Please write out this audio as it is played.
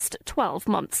last 12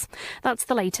 months. That's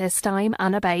the latest. I'm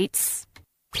Anna Bates.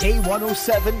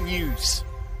 K107 News.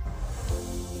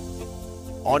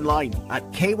 Online at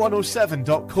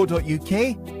k107.co.uk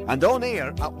and on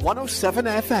air at 107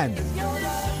 FM.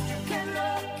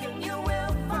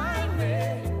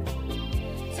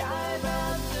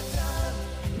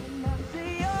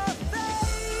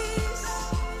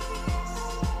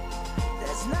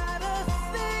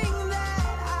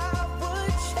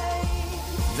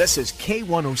 This is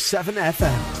K107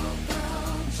 FM.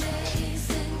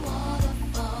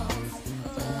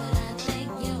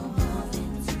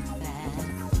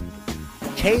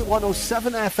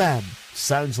 K107 FM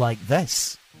sounds like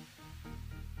this.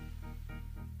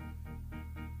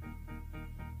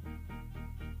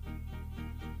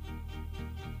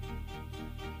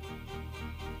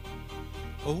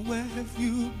 Oh, where have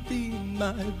you been,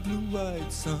 my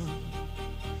blue-eyed son?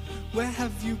 Where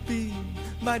have you been,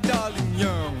 my darling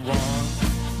young one?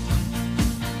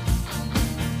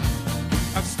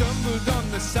 I've stumbled on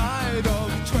the side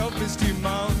of 12 misty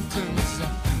mountains,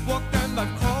 walked and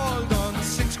I've crawled on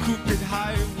 6 crooked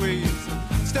highways,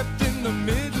 stepped in the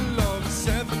middle of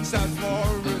 7 sad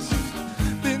forests,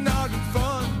 been out in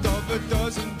front of a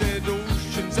dozen dead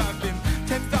oceans. I've been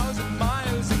 10,000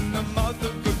 miles in the mouth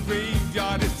of the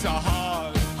graveyard. It's a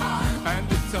hard, and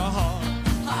it's a hard,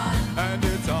 and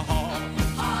it's a hard,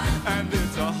 and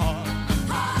it's a hard,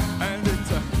 and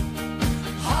it's a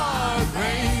hard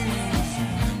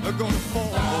rains are gonna fall.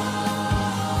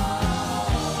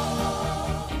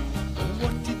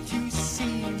 What did you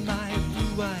see, my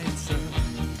blue-eyed son?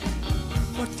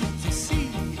 What did you see,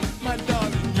 my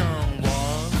darling young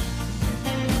one?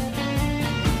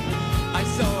 I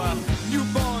saw a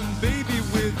newborn baby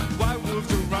with white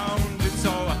wolves around it.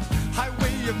 Saw a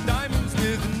highway of diamonds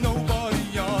with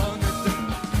nobody on it.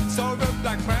 Saw a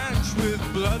black branch with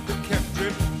blood that kept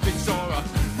dripping. Saw a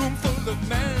room full of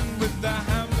men with their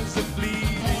hammers of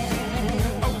bleeding.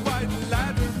 A white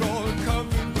ladder all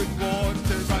covered with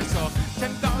water. I saw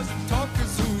 10,000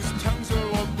 talkers whose tongues were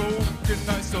all broken.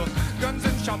 I saw guns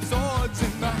and sharp swords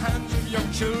in the hands of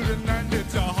young children. And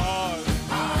it's a hard,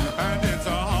 and it's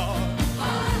a hard,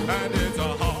 and it's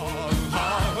a hard,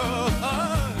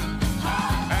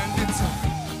 and it's a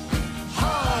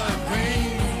hard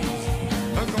rains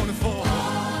are gonna fall.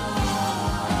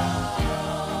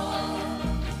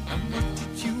 And what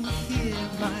did you hear,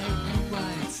 my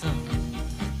blue-eyed son?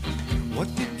 What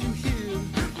did you hear,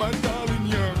 my darling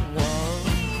young one?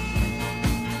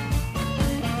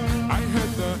 I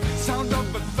heard the sound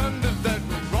of a thunder that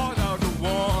brought out a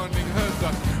warning. Heard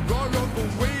the roar of a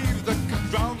wave that could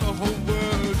drown the whole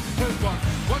world. Heard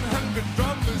 100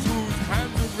 drummers whose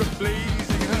hands were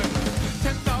blazing. Heard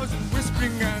 10,000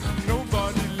 whispering and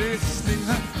nobody listening.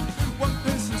 Heard one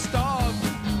person starved,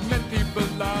 many people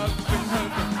laughing.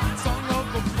 Heard the song of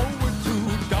a poet who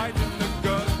died in the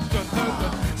gutter. Heard the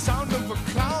sound of a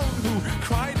clown who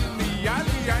cried in the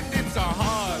alley. And it's a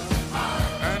hard,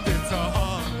 and it's a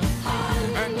hard,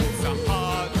 and it's a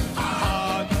hard,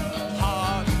 hard,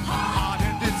 hard, hard,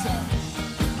 and it's a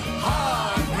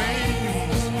hard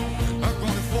rains are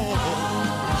gonna fall.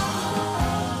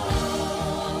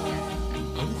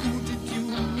 Oh, who did you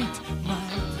meet, my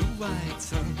blue-eyed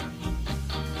son?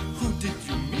 Who did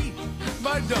you meet,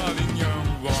 my darling young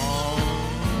one?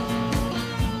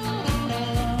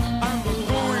 I'm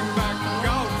going back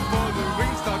out for the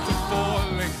rain starts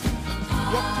falling.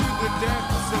 Walk through the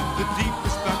depths of the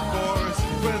deepest black forest,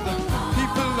 where the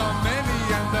people are many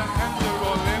and their hands are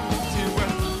all empty,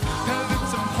 where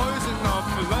pellets of poison are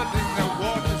flooding their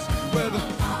waters, where the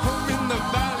home in the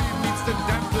valley meets the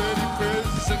damp dirty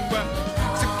prison, where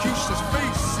executioner's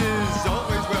face is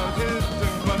always well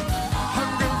hidden, but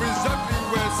hunger is ugly,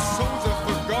 where souls are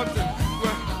forgotten,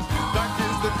 where black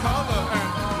is the color and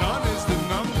none is the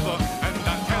number, and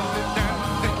I tell it and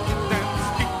think it and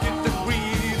speak it and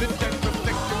breathe it and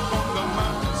reflect it from the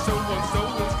mountain so all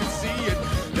souls can see it.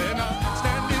 Then I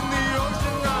stand in the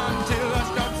ocean until I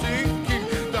stop sinking.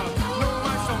 Thou know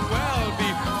my song well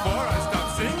before I stop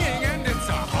singing. And it's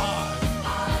a hard,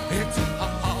 it's a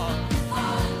hard,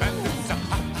 and it's a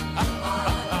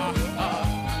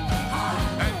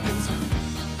and it's a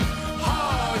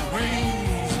hard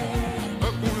rains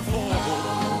are gonna fall.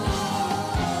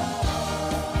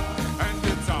 And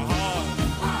it's a hard,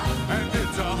 and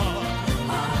it's a hard,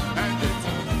 and it's a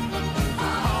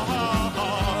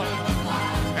hard,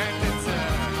 and it's a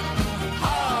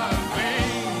hard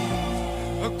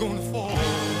rains are gonna fall.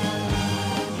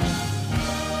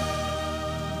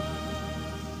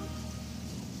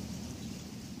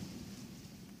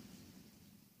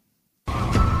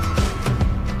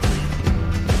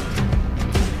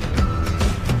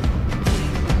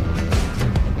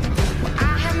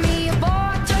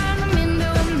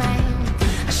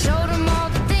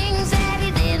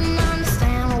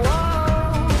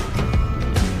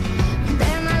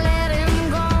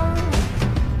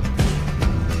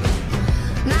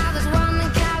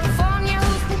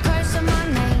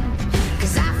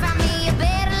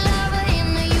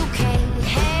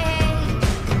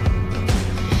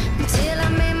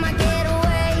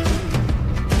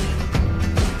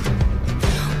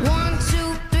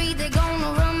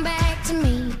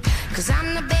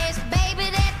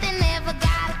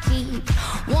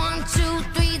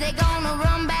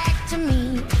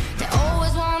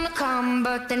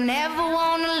 they never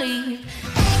wanna leave.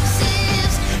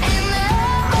 Exes and the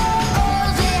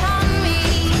oh-ohs, they haunt me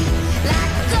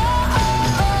like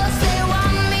ghosts. They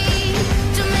want me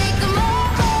to make them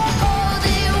oh-oh,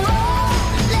 they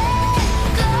won't let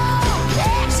go.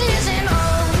 Exes and I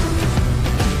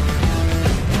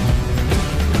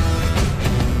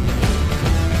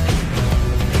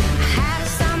had a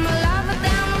summer lover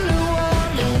down in New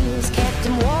Orleans, kept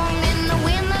him warm in the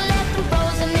winter, left him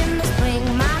frozen in the spring.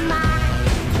 My,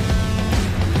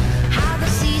 how the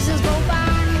seasons go by.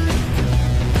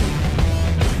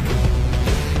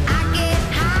 I get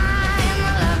high and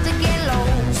I love to get low,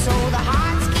 so the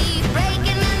hearts keep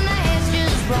breaking and the heads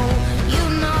just roll. You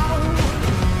know,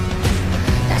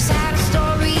 that's how the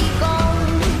story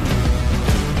goes.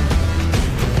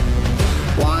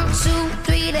 1, 2,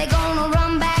 3, they gonna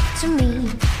run back to me,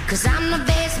 'cause I'm the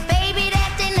best baby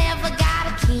that they never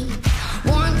gotta keep.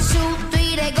 1, 2,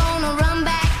 3, they gonna run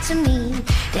back to me.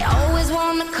 They always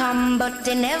wanna come, but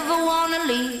they never wanna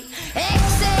leave.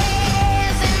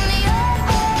 Exes and the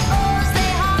oh-ohs,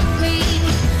 they haunt me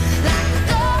like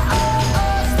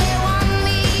ghosts. They want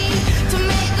me to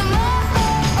make them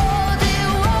oh-oh, they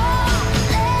won't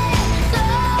let go.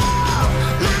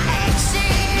 My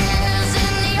exes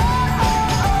and the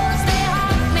oh-ohs, they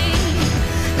haunt me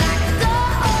like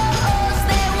ghosts.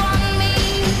 They want me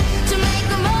to make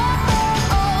them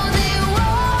oh-oh, they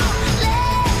won't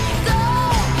let go.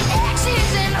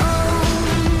 Exes and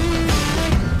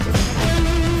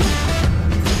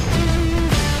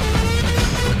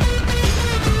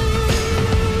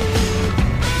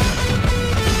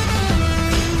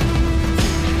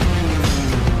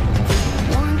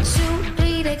One, 2,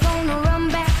 3, they gonna run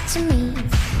back to me,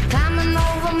 climbing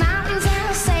over mountains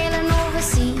and sailing over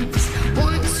seas.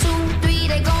 1, 2, 3,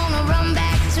 they gonna run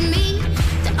back to me.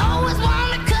 They always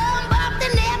wanna come, but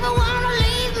they never wanna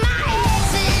leave. My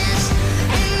exes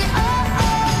and the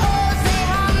oh-ohs, they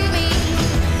haunt me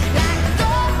like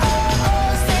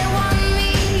ghosts. They want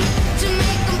me to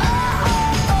make them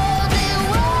oh-oh, they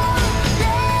won't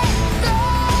let go.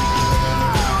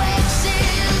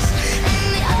 Exes and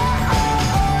the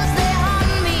oh-ohs, they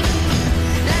haunt me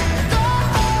like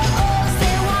ghosts.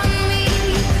 They want me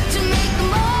to make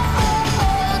them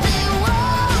oh-oh, they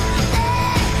won't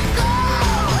let go.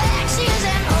 Exes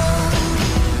and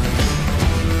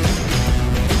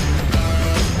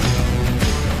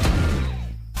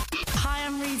Hi,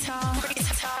 I'm Rita.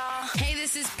 Hey,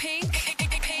 this is Pink.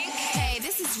 Hey,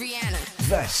 this is Rihanna.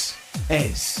 This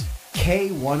is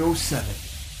K107.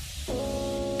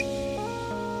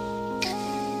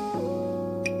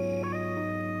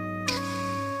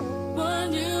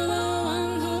 Weren't you the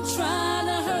one who tried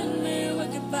to hurt me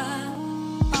with goodbye?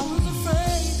 I was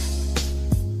afraid,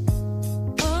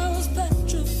 I was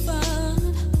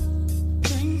petrified,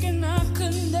 thinking I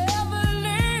could never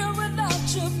live without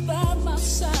you by my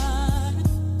side.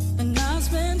 And I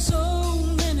spent so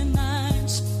many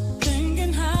nights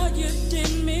thinking how you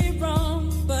did me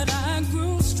wrong, but I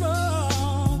grew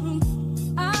strong.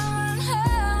 I learned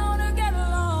how to get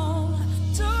along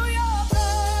to your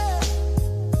bed.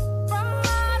 From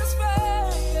outer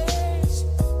space,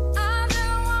 I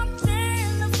just walked in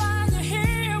to find you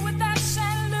here with that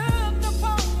sad look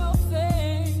upon your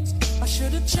face. I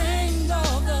should have changed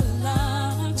all the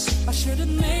locks. I should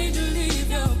have made you leave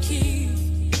your key.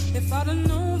 If I'd have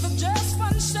known for just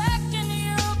 1 second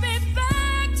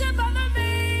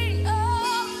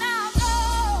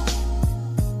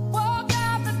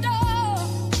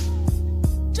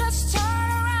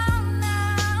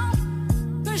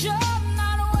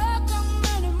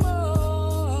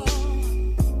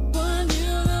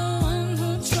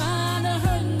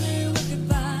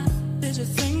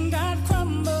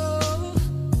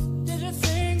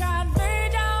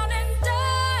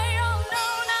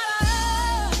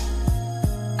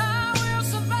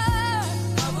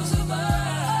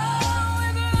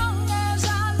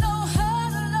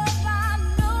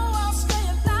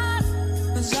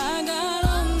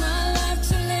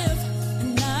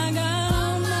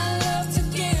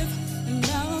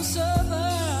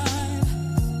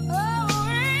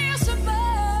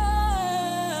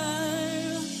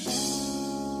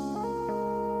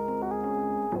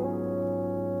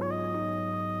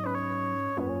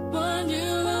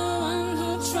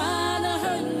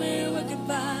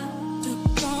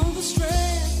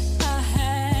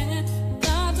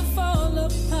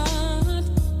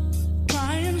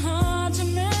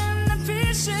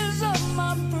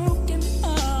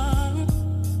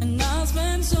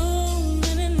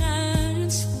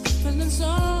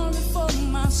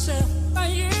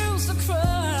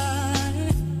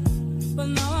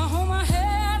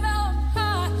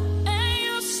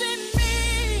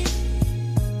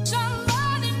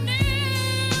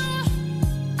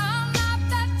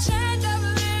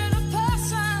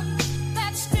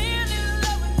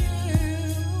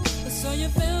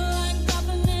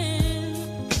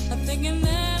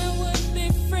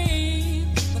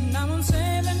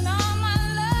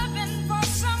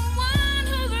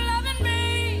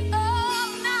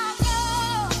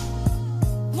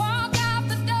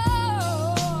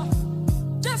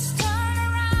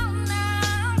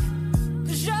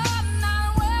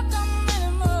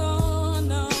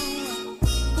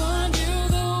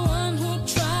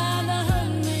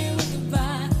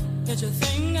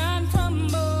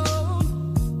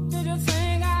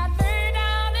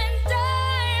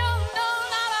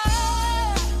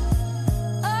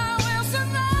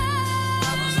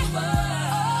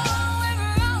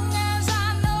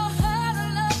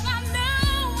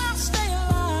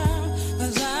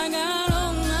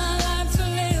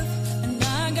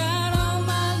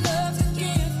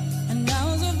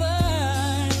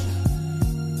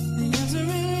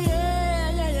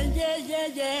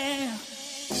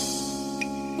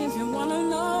wanna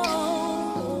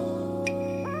know.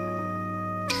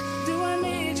 Do I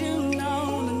need you?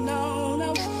 No, no, no,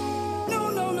 no. No,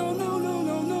 no, no, no, no,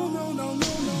 no, no, no, no,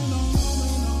 no, no,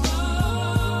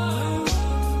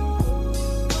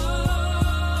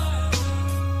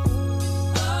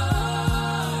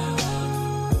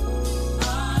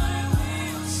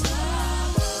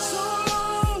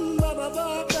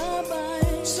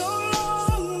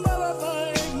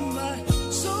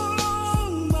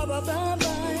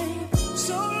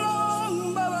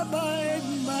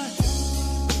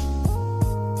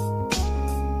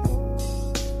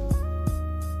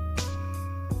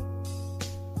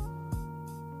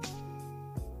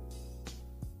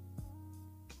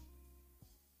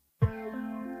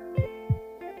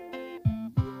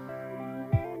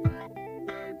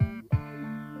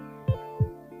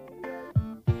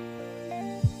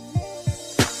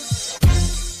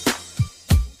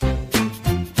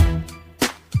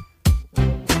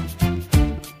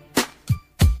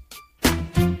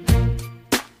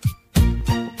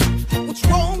 What's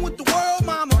wrong with the world,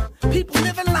 mama? People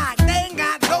living like they ain't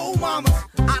got no mamas.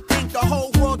 I think the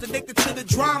whole world's addicted to the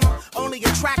drama, only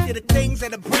attracted to things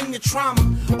that'll bring the trauma.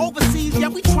 Overseas, yeah,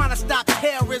 we trying to stop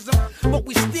terrorism, but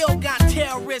we still got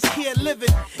terrorists here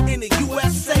living in the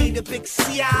USA, the big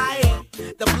CIA,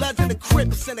 the Bloods and the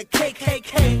Crips and the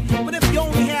KKK. But if you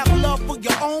only have love for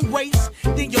your own race,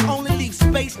 then you only leave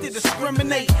space to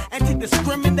discriminate, and to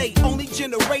discriminate only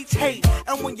generates hate.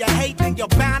 And when you hate, then you're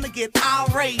bound to get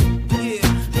irate.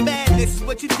 Yeah, madness is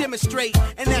what you demonstrate,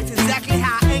 and that's exactly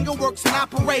how anger works and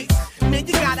operates. Man,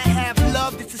 you gotta have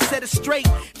love just to set it straight.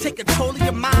 Take control of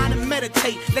your mind and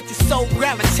meditate. Let your soul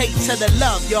gravitate to the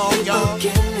love, y'all. People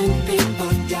killing,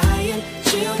 people dying,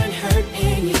 children hurt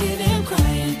and you hear them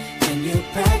crying. Can you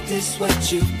practice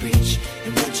what you preach,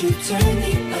 and would you turn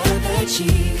the other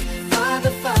cheek?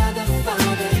 Father, Father,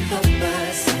 Father, help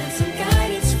us, send some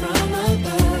guidance from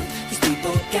above. These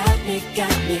people got me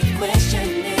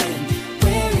questioning,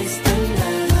 where is the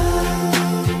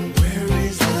love? Where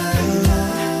is the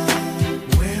love?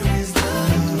 Where is the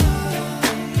love?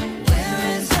 Where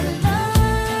is the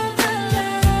love?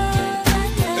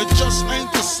 It just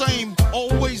ain't the same,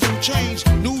 always in change.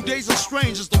 New days are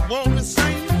strange, is the world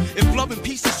insane? If love and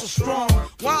peace is so strong,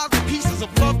 why are the pieces of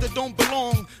love that don't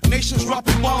belong? Nations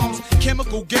dropping bombs,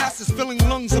 chemical gases filling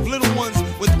lungs of little ones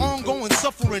with ongoing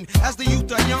suffering as the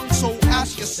youth are young. So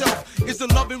ask yourself, is the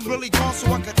loving really gone?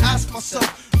 So I could ask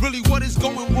myself, really what is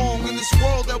going wrong in this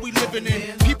world that we living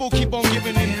in? People keep on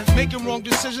giving in, making wrong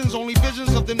decisions, only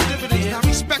visions of them dividends. Not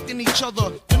respecting each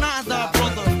other, denying thy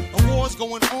brother. A war's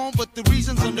going on, but the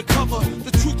reason's undercover.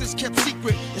 The truth is kept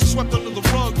secret, it's swept under the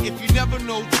rug. If you never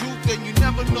know truth, then you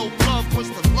never know love. Where's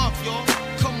the love, y'all?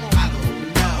 Come on. I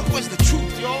don't know. Where's the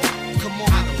truth, y'all? Come on.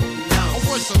 I don't know.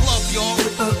 Where's the love, y'all?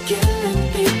 People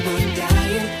killing, people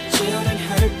dying, children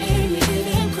hurt and you hear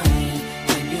them crying.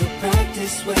 When you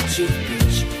practice what you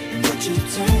preach, and would you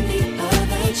turn the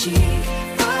other cheek?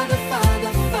 Father,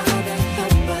 Father, Father,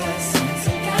 help us, send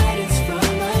some guidance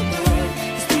from above.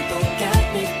 These people got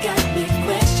me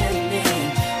questioning,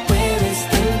 where is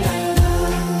the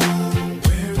love?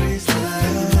 Where is the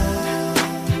love?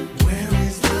 Where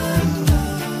is the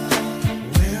love?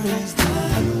 Where is the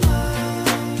love? Where is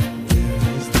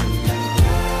the love?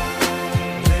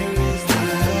 Where is the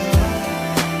love?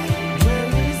 Where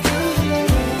is the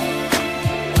love?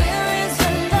 Where is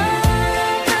the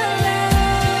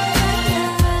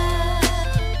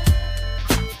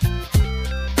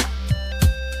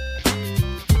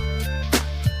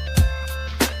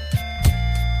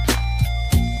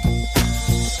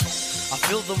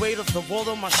Feel the weight of the world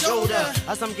on my shoulder.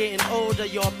 As I'm getting older,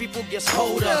 your people gets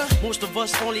colder. Most of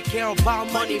us only care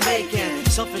about money making.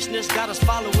 Selfishness got us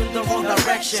following the wrong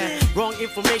direction. Wrong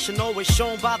information always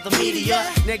shown by the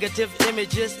media. Negative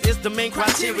images is the main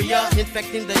criteria.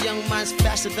 Infecting the young minds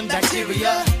faster than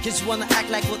bacteria. Kids wanna act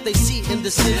like what they see in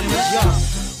the cinemas, yeah.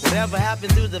 Whatever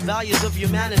happened to the values of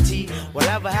humanity?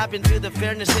 Whatever happened to the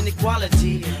fairness and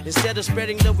equality? Instead of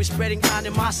spreading love, we're spreading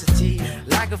animosity.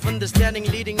 Lack of understanding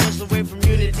leading us away from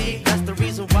unity. That's the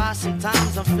reason why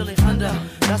sometimes I'm feeling under.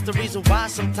 That's the reason why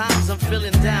sometimes I'm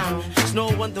feeling down. It's no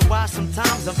wonder why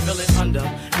sometimes I'm feeling under.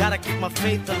 Gotta keep my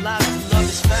faith alive till love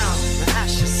is found. Now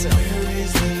ask yourself, where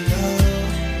is the love?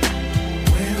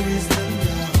 Where is the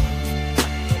love?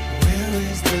 Where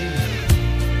is the love?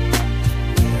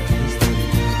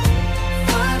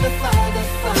 Father, Father,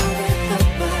 Father,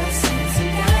 help us, send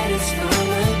some guidance from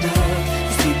above.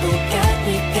 These people got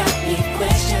me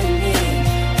questioning,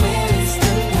 where is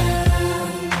the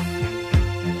love?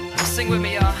 Sing with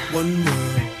me, y'all. One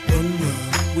word,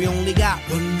 we only got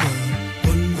one word.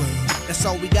 That's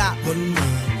all we got. One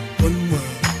word,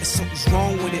 it's so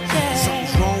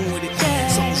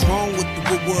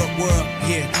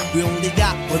We only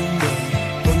got one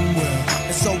world,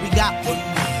 and so we got one world.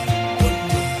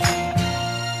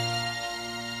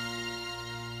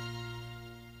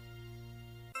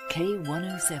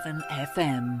 K107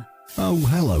 FM. Oh,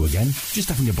 hello again. Just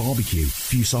having a barbecue. A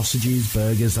few sausages,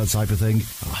 burgers, that type of thing.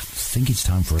 I think it's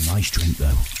time for a nice drink,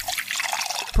 though.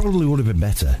 Probably would have been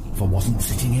better if I wasn't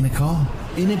sitting in a car,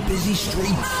 in a busy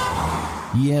street.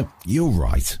 Yeah, you're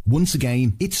right. Once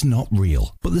again, it's not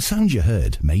real. But the sounds you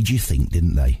heard made you think,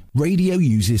 didn't they? Radio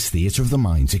uses theatre of the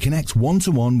mind to connect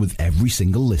one-to-one with every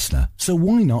single listener. So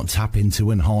why not tap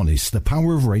into and harness the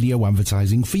power of radio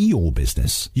advertising for your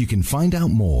business? You can find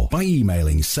out more by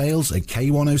emailing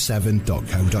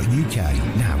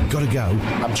sales@k107.co.uk. Now, gotta go.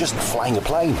 I'm just flying a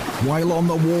plane. While on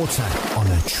the water, on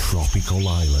a tropical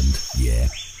island. Yeah,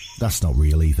 that's not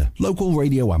real either. Local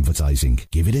radio advertising.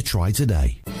 Give it a try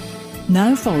today.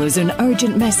 Now follows an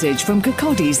urgent message from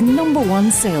Kirkcaldy's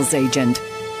 #1 sales agent.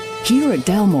 Here at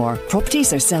Delmore,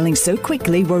 properties are selling so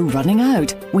quickly we're running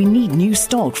out. We need new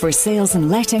stock for sales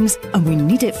and lettings, and we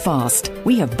need it fast.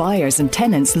 We have buyers and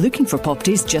tenants looking for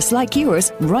properties just like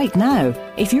yours right now.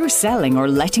 If you're selling or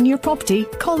letting your property,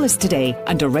 call us today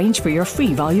and arrange for your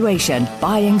free valuation.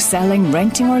 Buying, selling,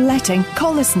 renting or letting,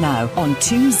 call us now on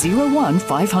 201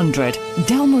 500.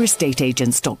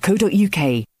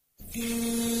 DelmoreEstateAgents.co.uk.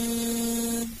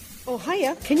 Oh,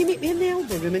 hiya. Can you meet me in the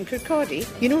Elbow Room in Kirkcaldy?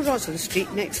 You know Roslyn Street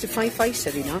next to Five Ice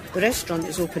Arena? The restaurant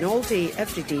is open all day,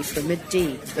 every day from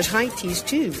midday. There's high teas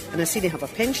too, and I see they have a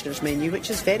pensioners menu which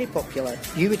is very popular.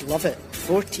 You would love it.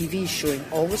 4 TVs showing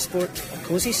all the sport, a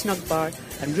cosy snug bar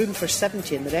and room for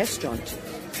 70 in the restaurant.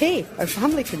 Hey, our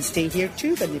family can stay here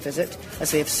too when they visit,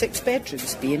 as they have 6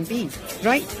 bedrooms, B&B.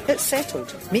 Right, it's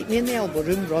settled. Meet me in the Elbow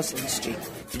Room, Roslyn Street.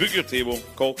 To book your table,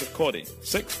 call Kirkcaldy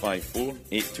 654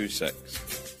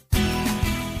 826.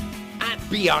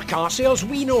 BR Car Sales,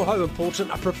 we know how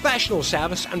important a professional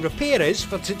service and repair is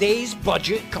for today's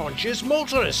budget-conscious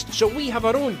motorist. So we have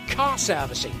our own car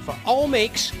servicing for all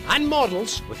makes and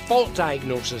models with fault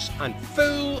diagnosis and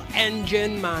full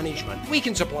engine management. We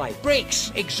can supply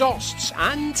brakes, exhausts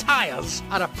and tyres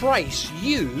at a price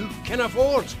you can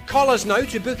afford. Call us now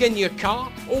to book in your car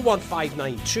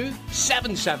 01592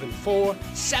 774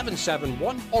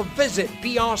 771 or visit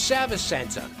BR Service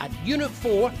Centre at Unit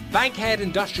 4, Bankhead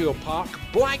Industrial Park,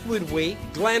 Blackwood Way,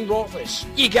 Glenrothes.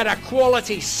 You get a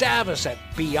quality service at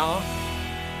BR.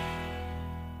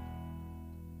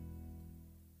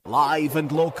 Live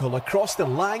and local across the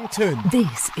Langton.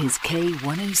 This is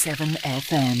K107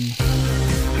 FM.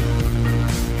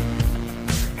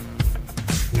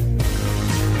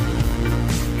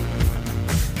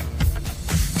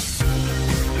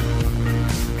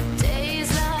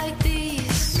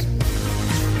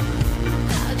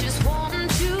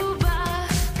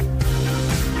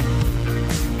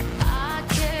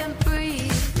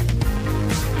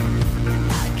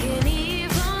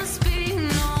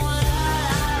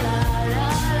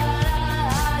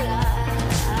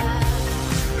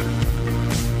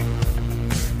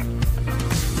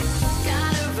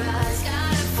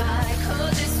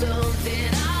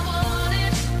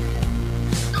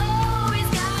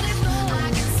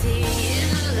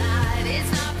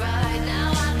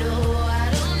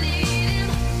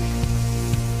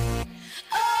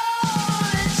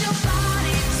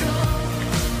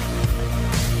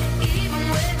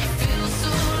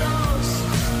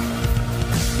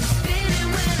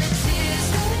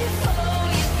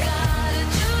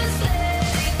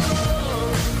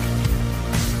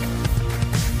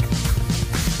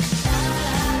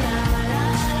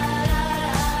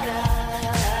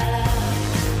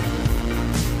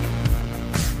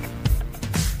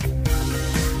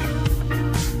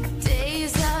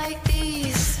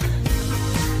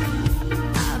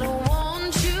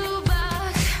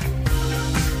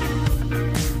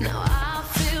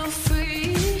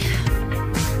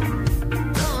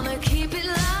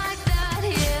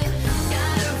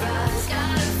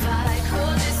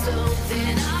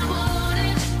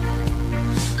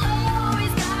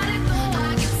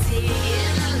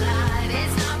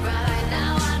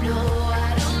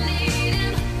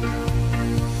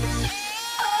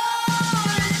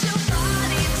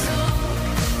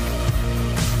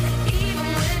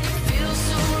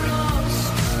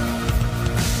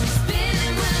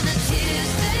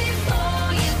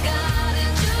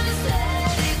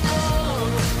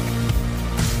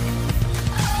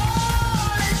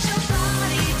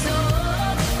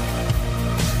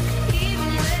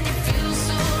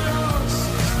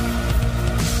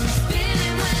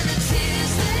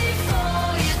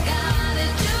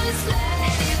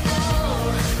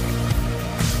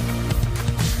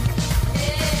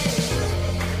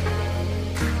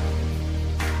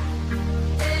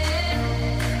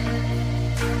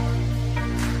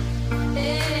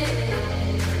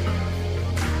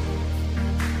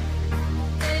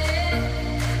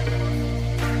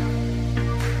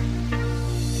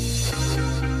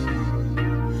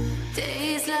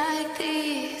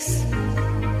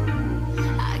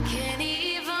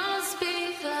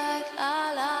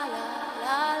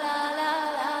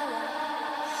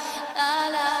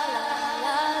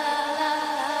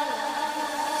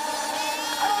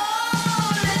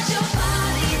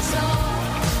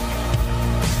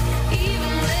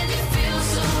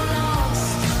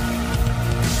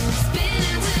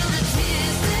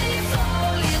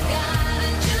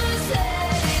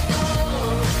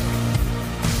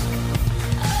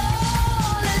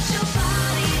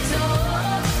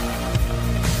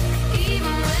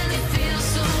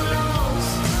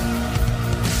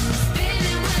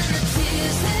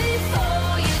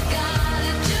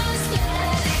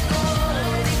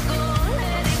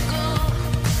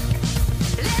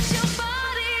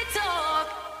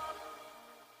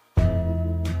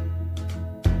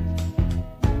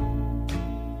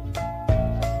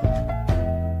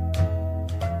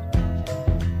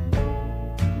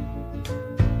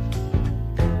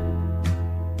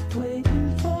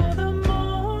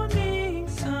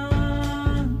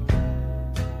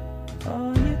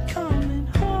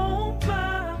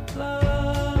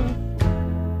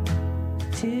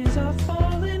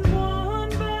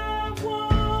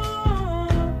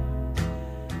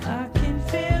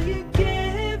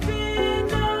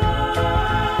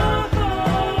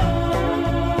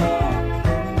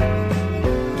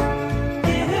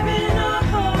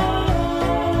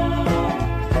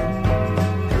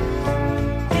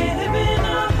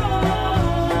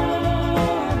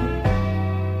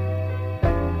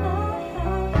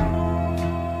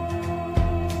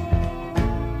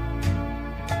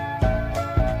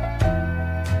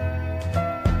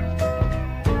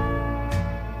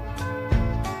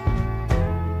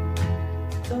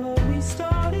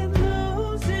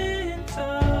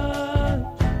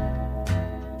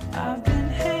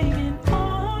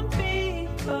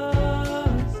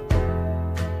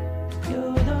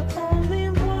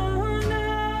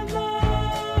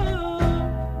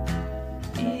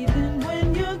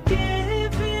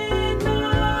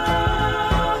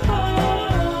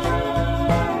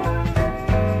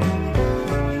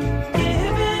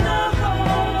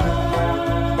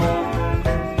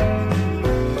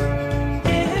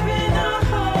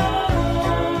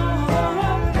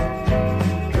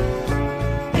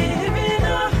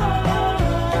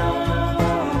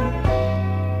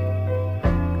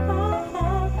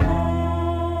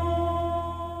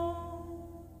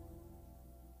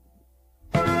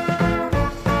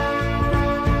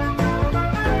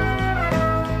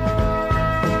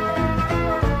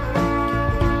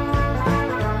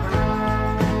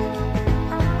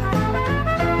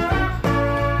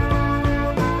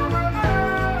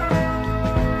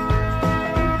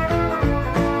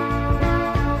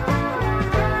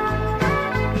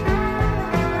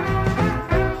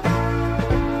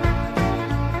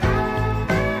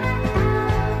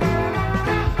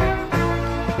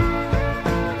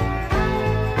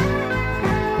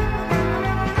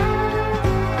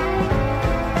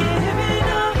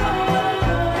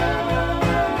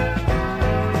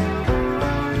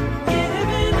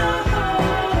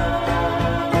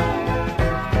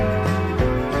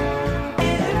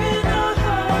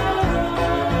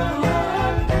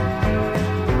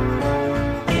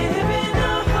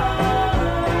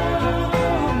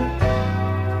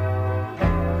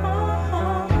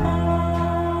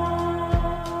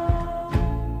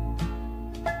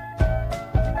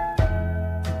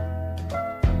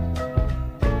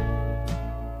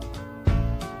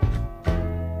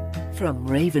 From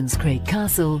Ravenscraig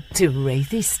Castle to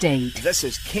Wraith Estate. This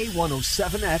is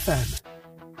K107 FM.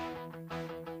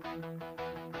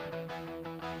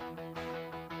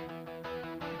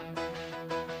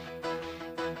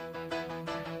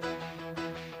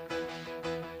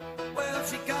 Well,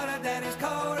 she got her daddy's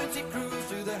car and she cruised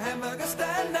to the hamburger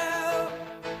stand now.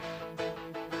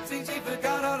 See, she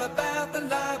forgot all about the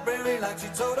library like she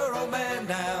told her old man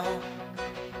now.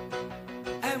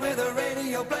 And with her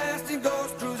radio blasting,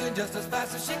 goes cruising just as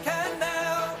fast as she can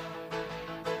now.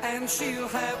 And she'll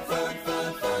have fun,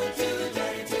 fun, fun till the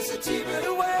daddy takes the T-bird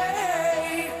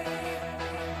away.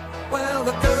 Well,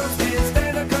 the girls can't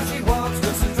stand her 'cause she walks,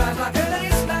 looks and drives like an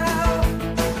ace now.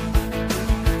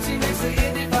 She makes the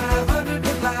Indy 500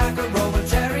 look like a Roman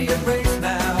chariot race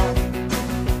now.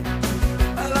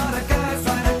 A lot of guys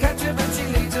try to catch her, but she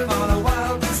leads them on a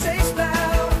wild goose chase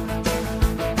now.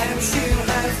 And she'll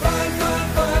have fun, fun,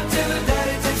 fun till the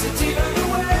daddy takes the T-bird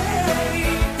away.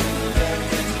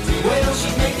 Well,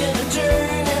 she's making a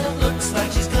turn and it looks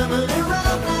like she's coming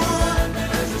around now.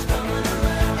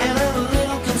 And I'm a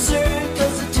little concerned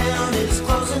 'cause the town is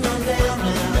closing on down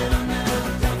now.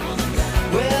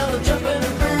 Well, I'm jumping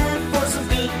a bird for some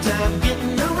good time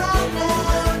getting around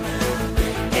now.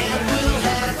 And we'll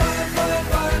have fun, fun,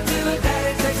 fun till the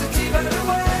daddy takes the T-bird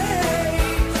away.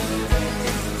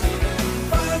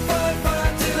 Fun, fun, fun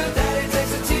till the daddy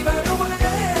takes the T-bird away.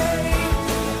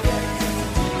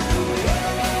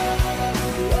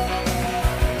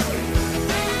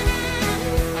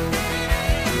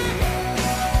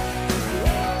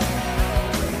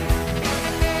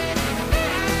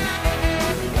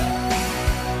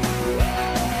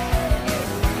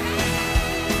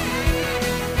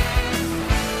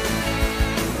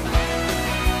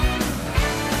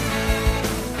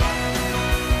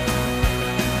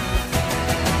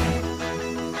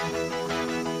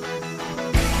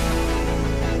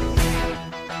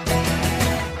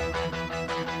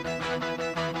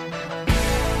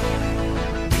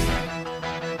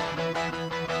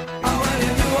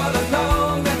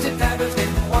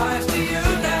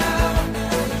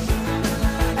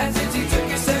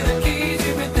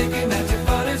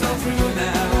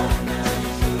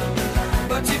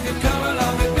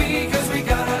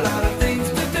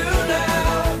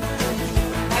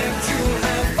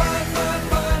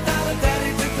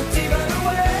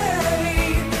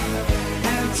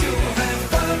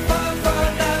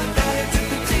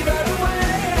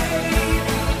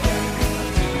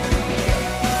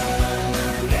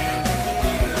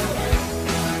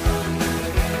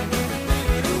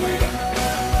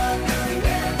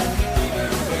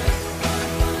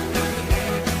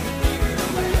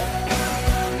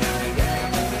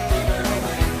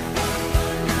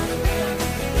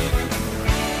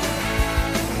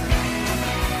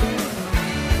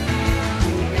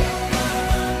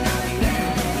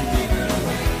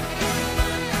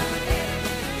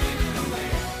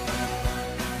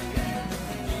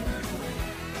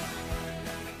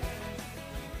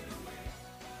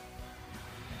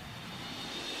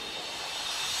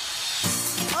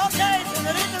 Okay,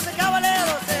 senoritas and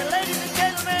caballeros, ladies and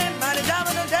gentlemen, mighty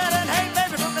diamond and talent, hey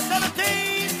baby from the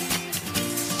 70s.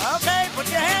 Okay, put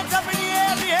your hands up in the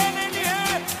air, the hand in the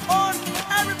air, on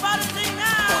everybody sing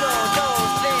now.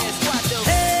 Baby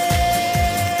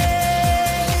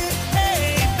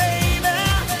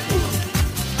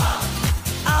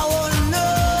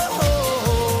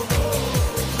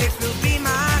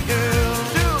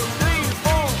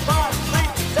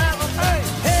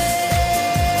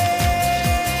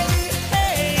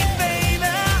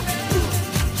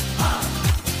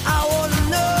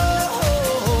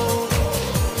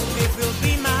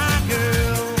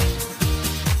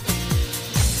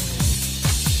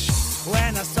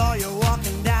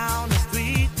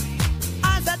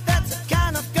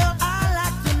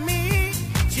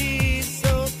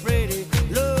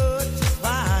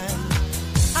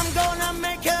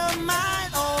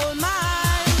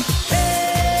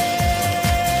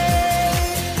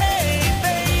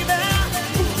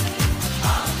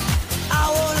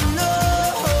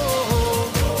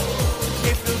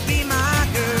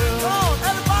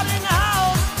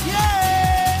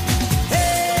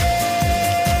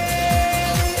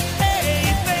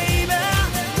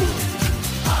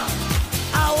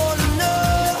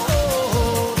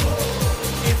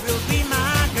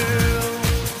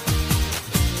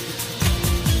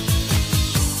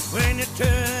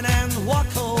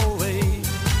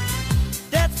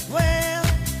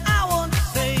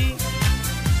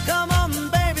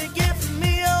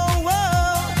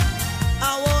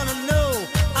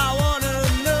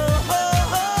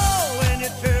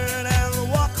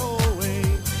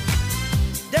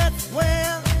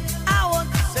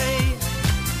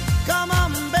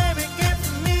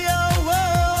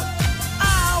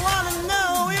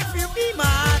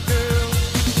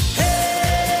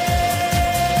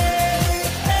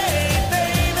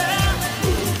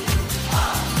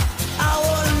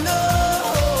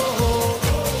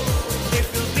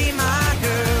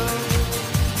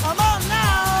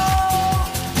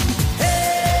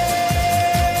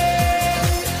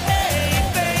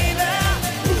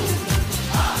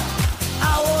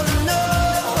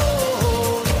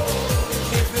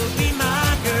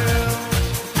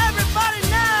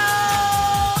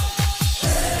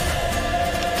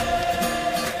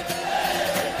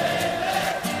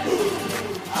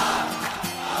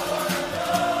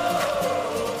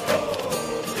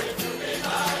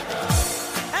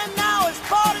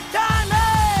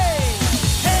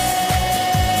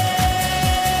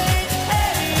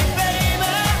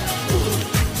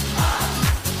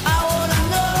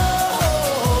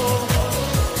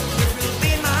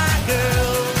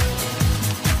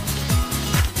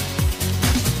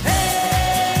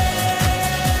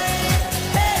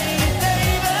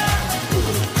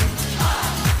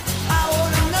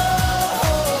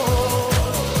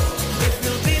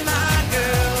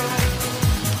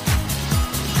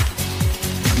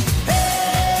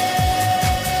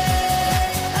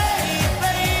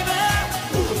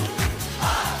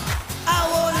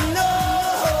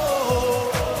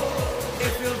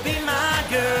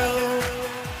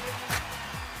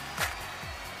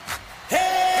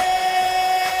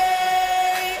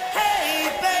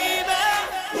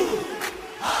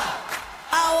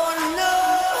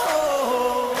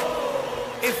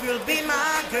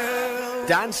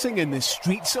dancing in the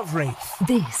streets of Raith.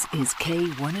 This is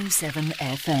K107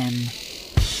 FM.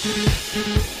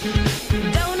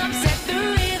 Don't upset the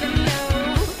rhythm, no.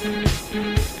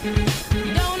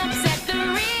 Don't upset the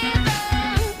rhythm.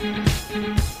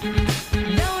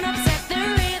 Don't upset the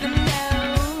rhythm, no.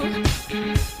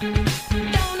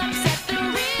 Don't upset the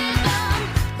rhythm.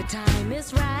 The time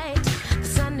is right. The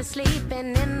sun is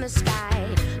sleeping in the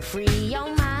sky. Free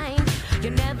your mind.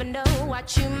 You never know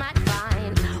what you might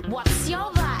find. What's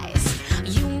your vice?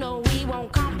 You know we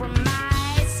won't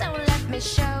compromise. So let me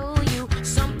show you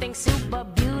something super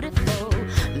beautiful.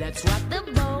 Let's rock the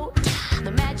boat.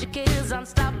 The magic is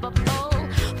unstoppable.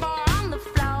 For on the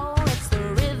floor, it's the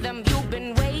rhythm you've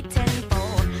been waiting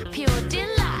for. Pure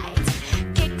delight.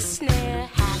 Kick, snare,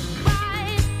 hat,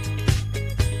 ride.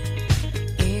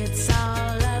 It's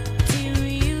all up to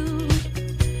you.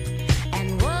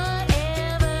 And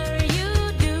whatever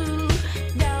you do,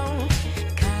 don't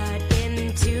cut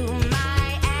into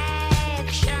my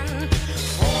action.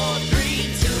 4,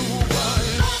 3, 2, 1.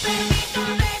 Oh baby, go,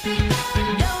 baby, go.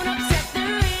 Don't upset the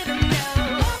rhythm, no.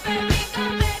 Oh baby, go,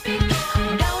 baby, go.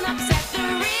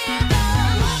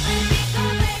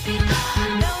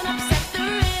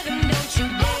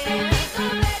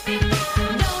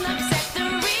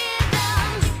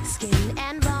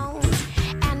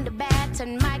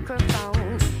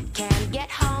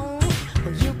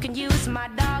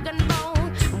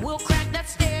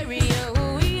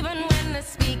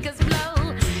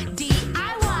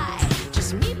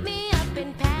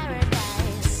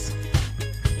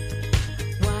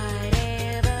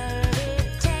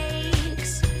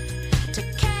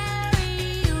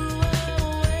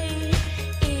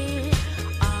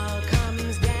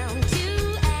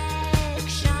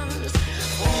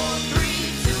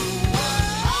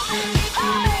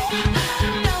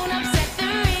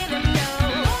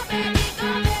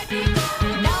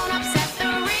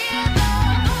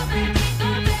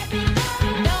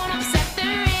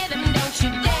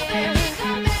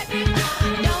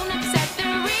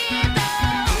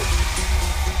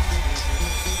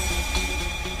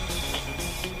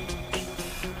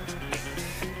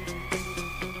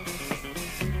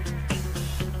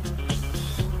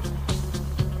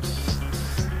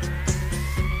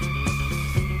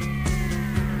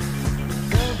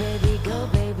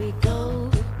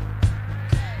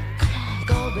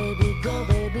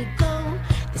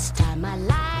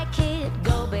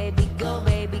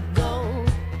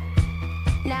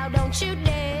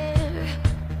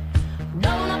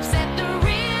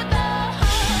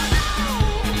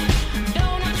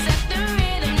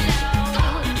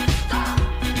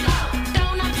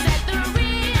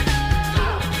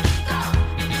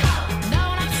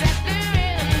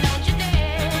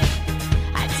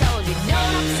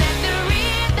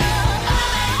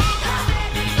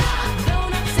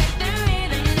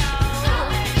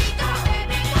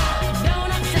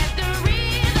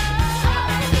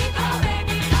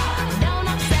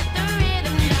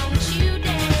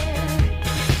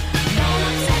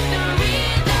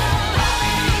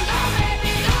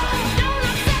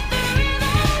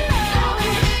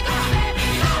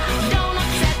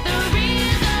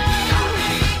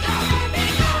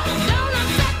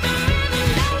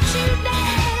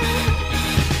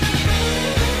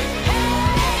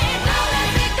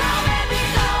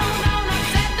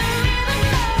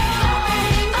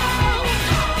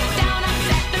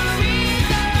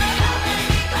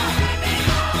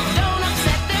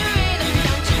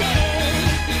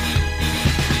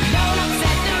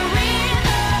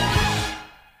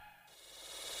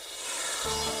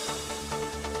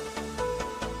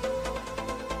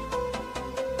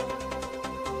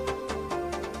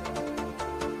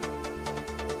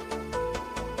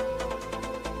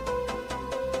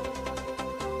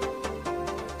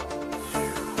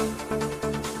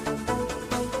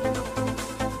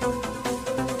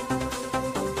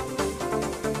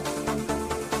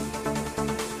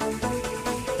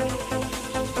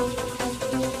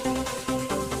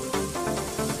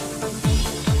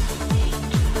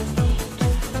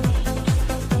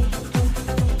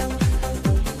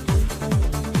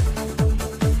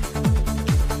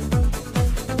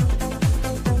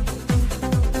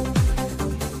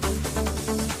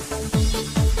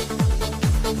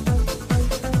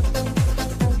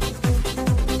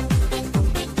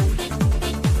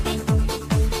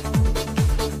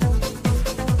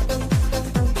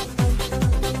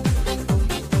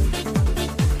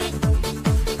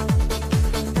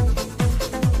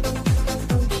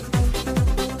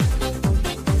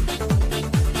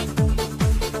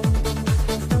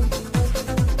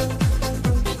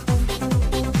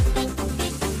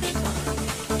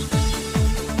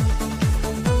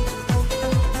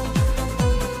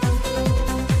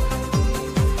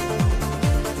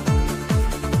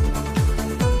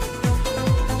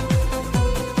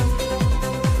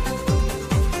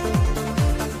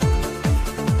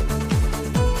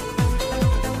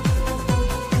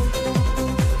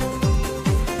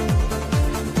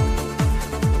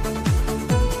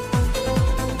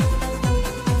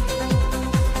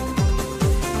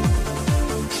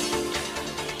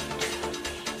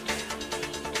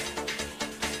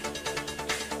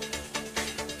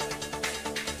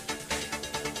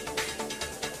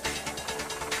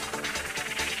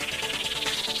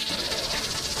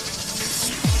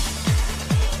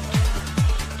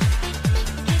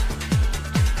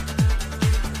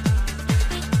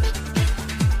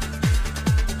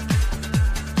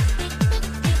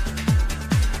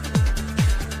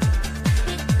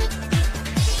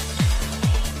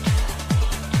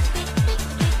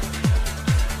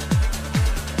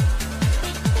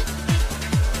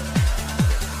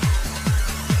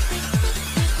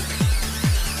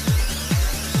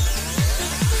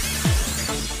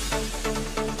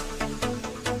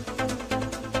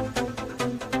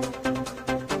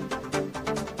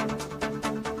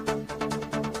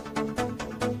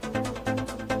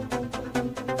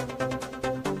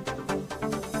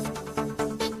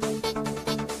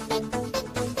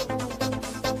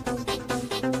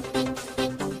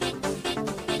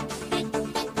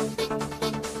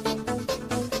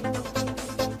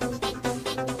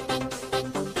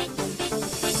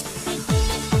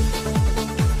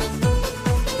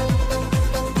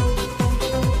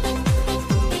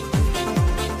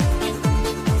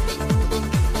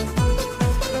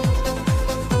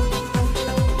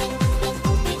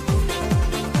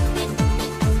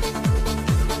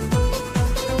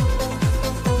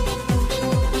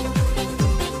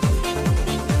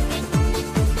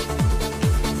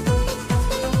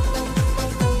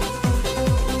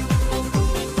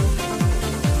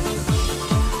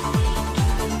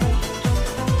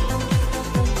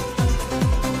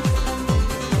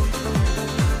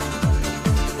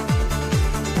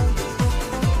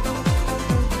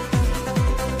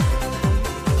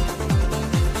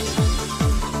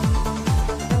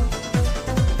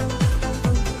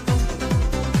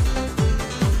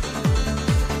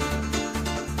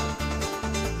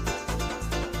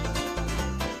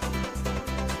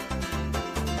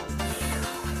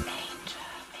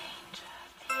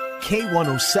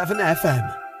 K107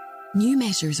 FM. New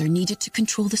measures are needed to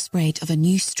control the spread of a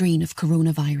new strain of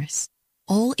coronavirus.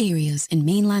 All areas in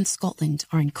mainland Scotland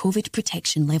are in COVID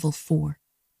protection level 4.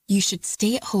 You should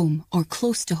stay at home or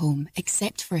close to home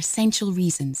except for essential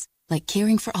reasons like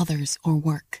caring for others or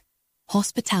work.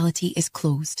 Hospitality is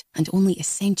closed and only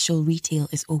essential retail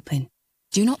is open.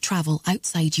 Do not travel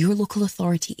outside your local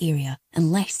authority area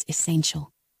unless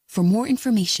essential. For more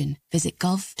information, visit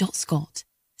gov.scot.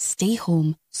 Stay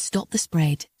home, stop the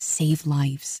spread, save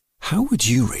lives. How would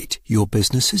you rate your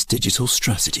business's digital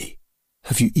strategy?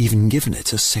 Have you even given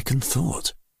it a second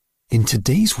thought? In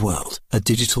today's world, a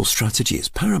digital strategy is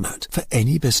paramount for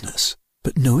any business,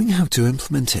 but knowing how to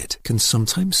implement it can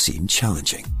sometimes seem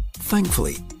challenging.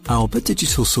 Thankfully, Alba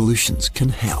Digital Solutions can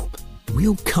help.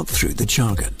 We'll cut through the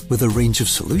jargon with a range of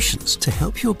solutions to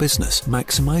help your business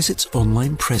maximize its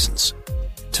online presence.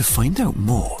 To find out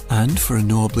more and for a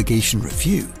no-obligation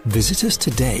review, visit us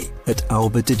today at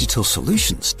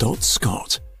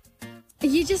albadigitalsolutions.scot.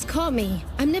 You just caught me.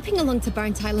 I'm nipping along to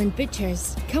Burnt Island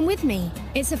Butchers. Come with me.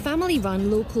 It's a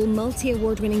family-run, local,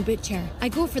 multi-award-winning butcher. I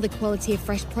go for the quality of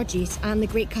fresh produce and the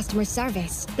great customer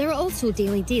service. There are also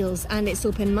daily deals, and it's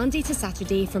open Monday to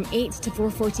Saturday from 8 to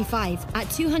 4:45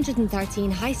 at 213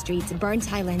 High Street,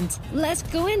 Burnt Island. Let's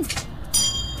go in.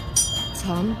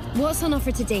 Tom, what's on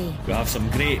offer today? We have some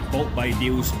great bulk buy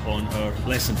deals on our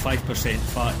less than 5%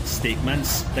 fat steak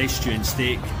mince, diced stew and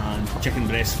steak, and chicken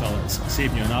breast fillets,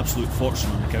 saving you an absolute fortune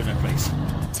on the counter price.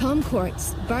 Tom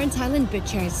Courts, Burnt Island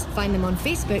Butchers. Find them on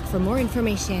Facebook for more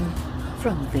information.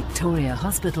 From Victoria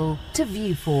Hospital to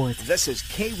Viewforth. This is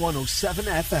K107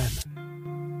 FM.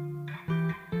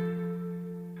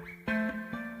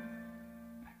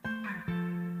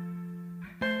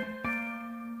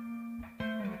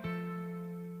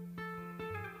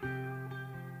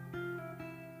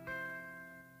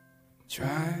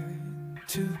 Try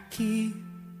to keep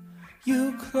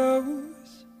you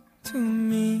close to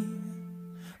me,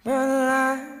 but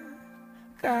life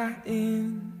got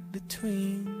in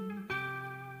between.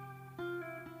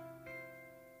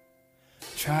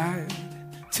 Tried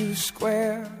to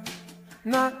square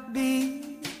not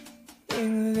being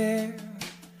there,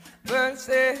 but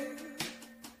said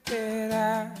that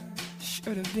I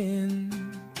should have been.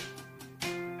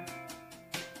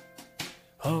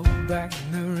 Hold back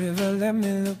the river, let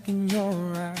me look in your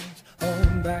eyes.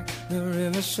 Hold back the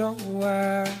river so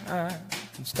I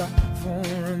can stop for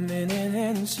a minute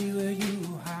and see where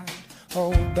you hide.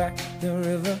 Hold back the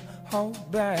river,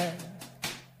 hold back.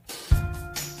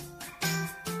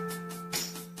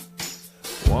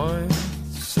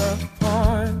 Once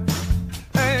upon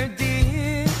a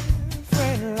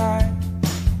different life,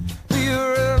 we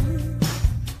rode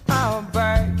our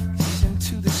bikes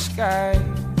into the sky.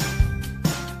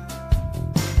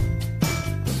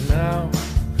 Now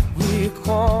we're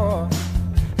caught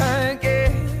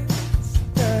against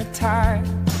the tide.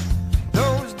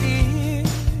 Those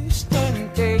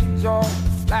distant days all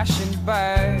flashing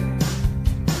by.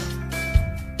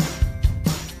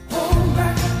 Hold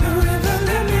back the river,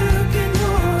 let me look in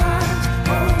your eyes.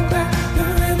 Hold back the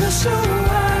river so I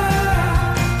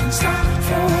can stop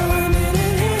for a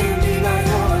minute and be by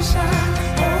your side.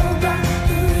 Hold back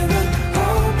the river,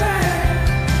 hold back.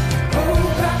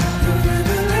 Hold back the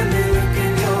river, let me look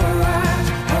in your eyes.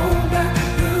 Hold back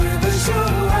the river so I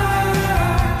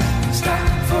can stop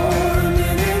for a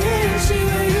minute and see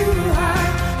where you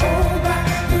hide. Hold back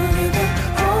the river,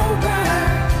 hold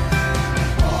back.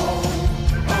 Oh,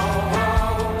 oh, oh,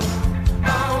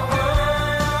 oh,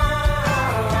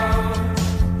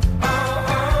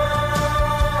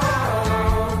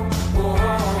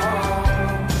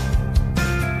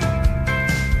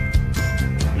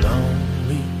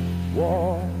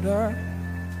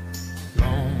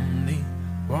 lonely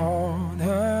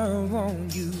water,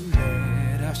 won't you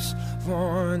let us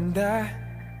wander?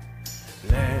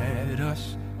 Let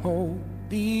us hold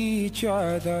each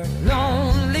other.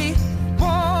 Lonely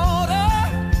water,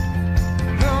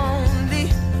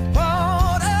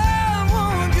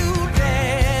 won't you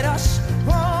let us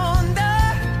wander?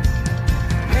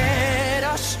 Let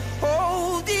us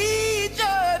hold each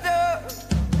other.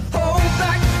 Hold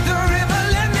back the river,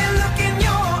 let me look in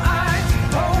your eyes.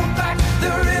 Hold back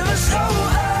the river so I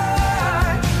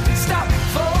can stop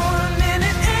for a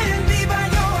minute and be by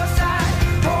your side.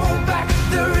 Hold back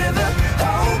the river,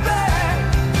 hold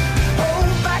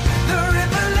back the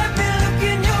river, let me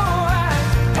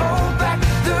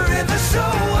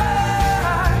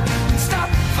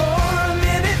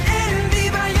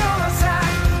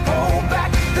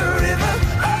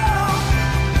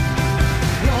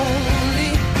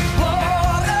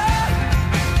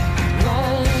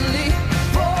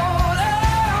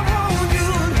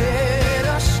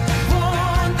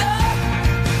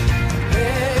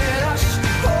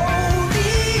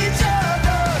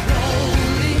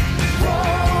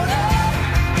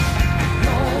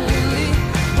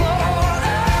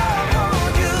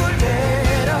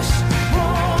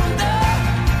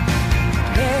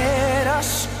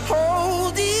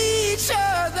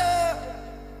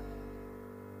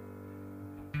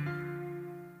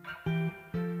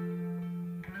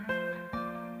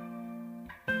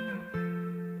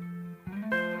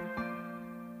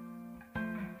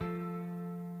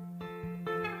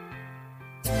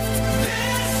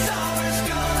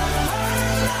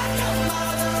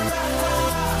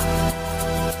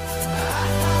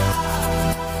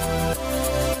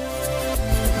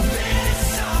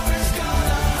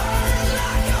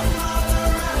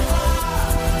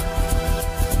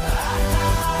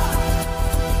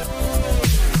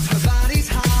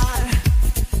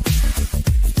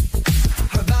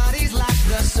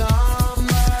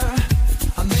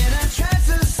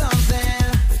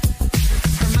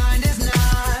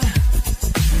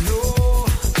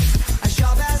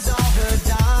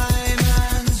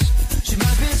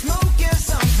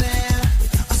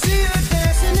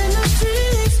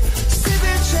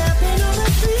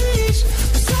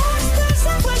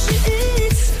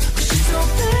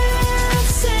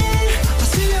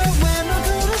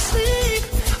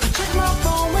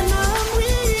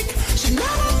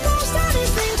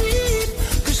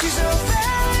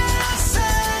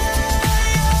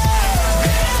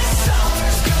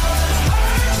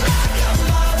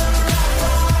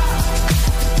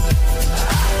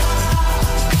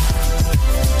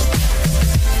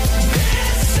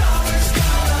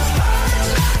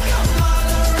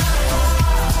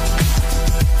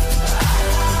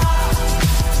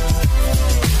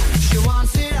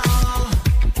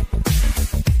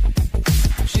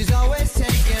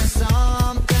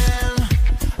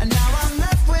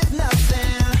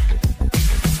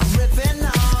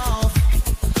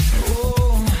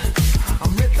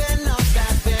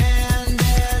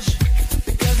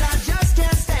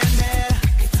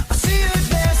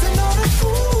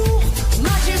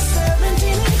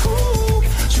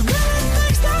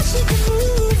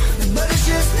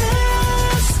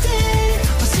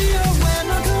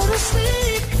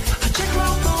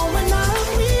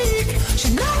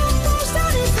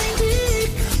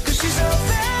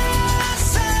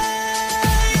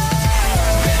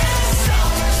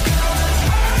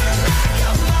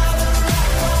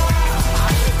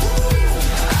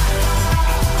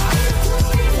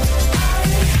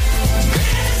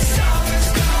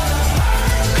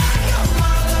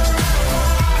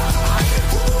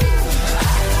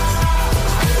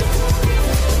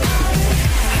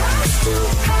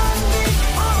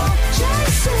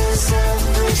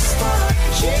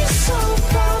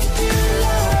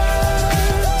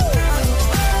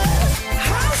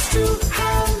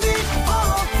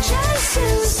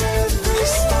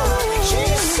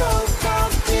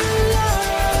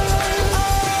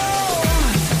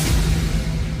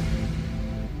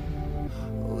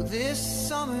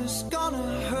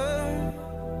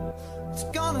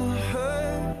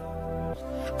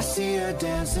her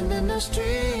dancing in the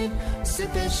street,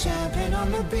 sipping champagne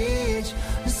on the beach.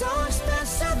 It's so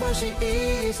expensive what she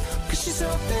eats, 'cause she's so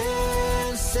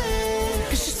fancy,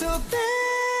 'cause she's so fancy.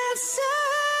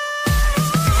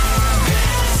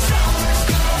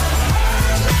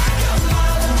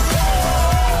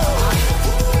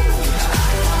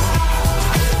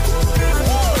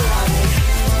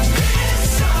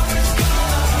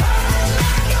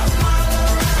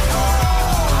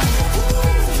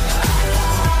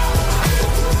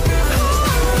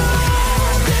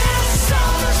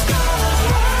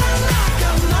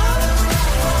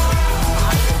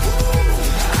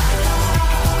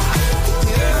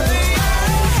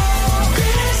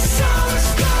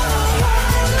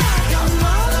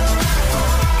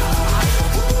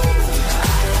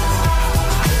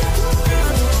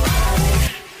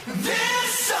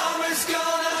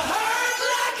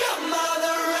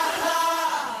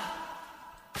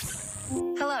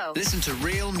 Listen to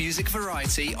real music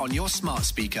variety on your smart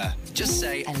speaker. Just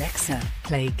say, Alexa,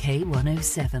 play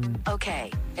K107.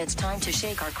 Okay, it's time to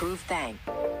shake our groove thing.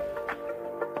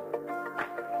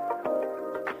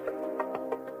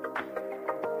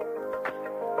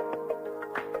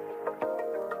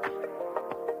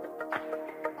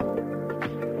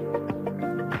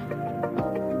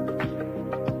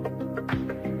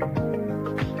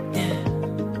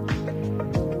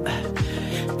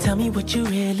 Tell me what you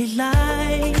really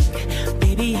like.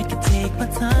 Baby, I can take my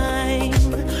time.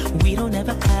 We don't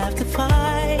ever have to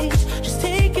fight. Just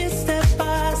take it step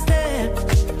by step.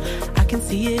 I can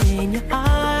see it in your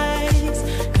eyes,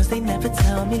 'cause they never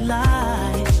tell me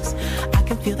lies. I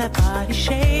can feel that body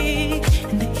shake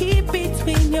and the heat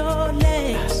between your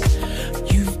legs.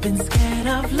 You've been scared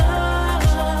of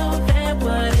love and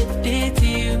what it did to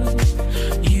you.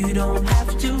 You don't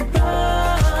have to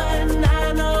run.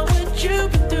 I know what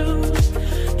you've been through.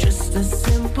 Just a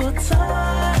simple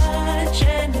touch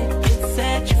and it can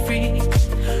set you free.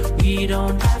 We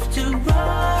don't have to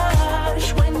rush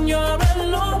when you're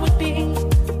alone with me.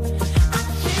 I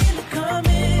feel it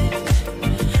coming.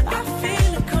 I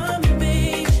feel it coming,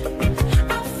 babe.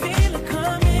 I feel it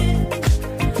coming.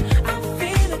 I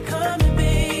feel it coming,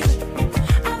 babe.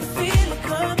 I feel it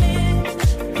coming.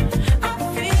 I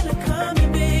feel it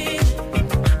coming, babe.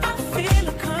 I feel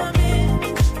it coming.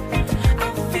 I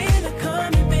feel it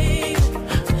coming, babe.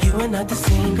 You are not the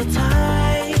single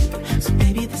type, so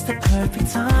baby, this the perfect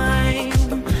time.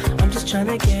 I'm just trying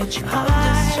to get you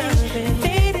high,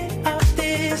 faded off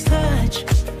this touch.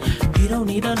 You don't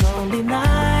need a lonely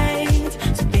night,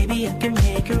 so baby, I can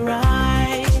make it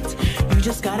right. You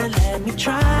just gotta let me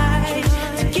try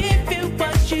to give you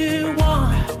what you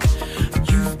want.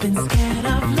 You've been scared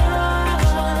of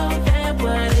love and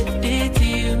what it did to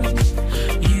you.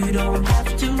 You don't have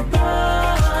to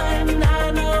run.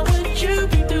 I know what you've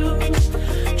been through.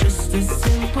 Just a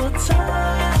simple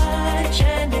touch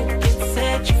and it can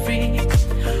set you free.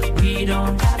 We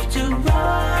don't have to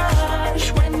rush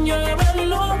when you're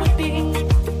alone with me.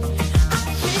 I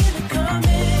feel it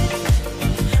coming.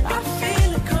 I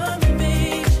feel it coming,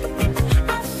 babe.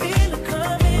 I feel it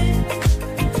coming.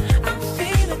 I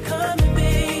feel it coming,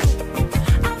 babe.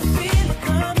 I feel it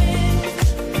coming.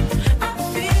 I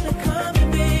feel it coming,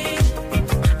 babe.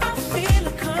 I feel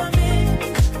it coming.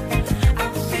 I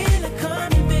feel it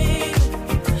coming, babe.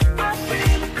 I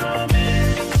feel it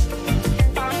coming.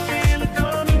 I feel it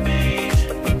coming, babe.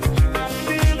 I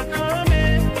feel it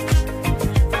coming.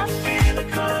 I feel it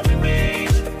coming,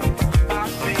 babe. I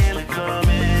feel it coming.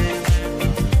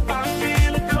 I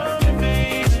feel it coming,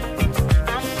 babe.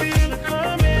 I feel it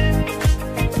coming.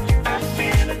 I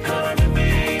feel it coming,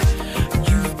 babe.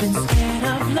 You've been scared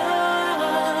of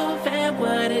love and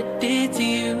what it did to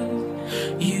you.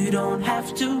 You don't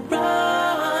have to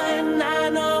run. I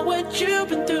know what you've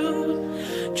been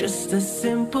through. Just a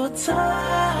simple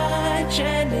touch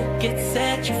and it gets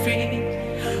set you free.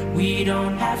 We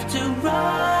don't have to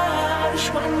rush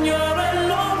when you're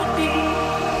alone with me.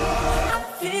 I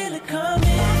feel it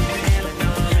coming.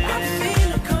 I feel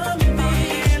it coming,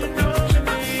 babe.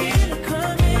 I feel it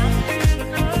coming.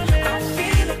 I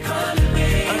feel it coming,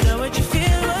 babe. I know what you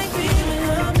feel like, feeling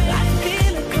coming. I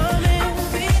feel it coming. I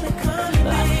feel it coming,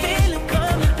 babe. I feel it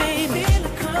coming, baby. I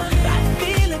feel it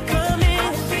coming.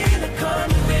 I feel it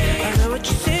coming, babe. I know what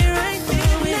you say right there. I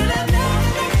feel it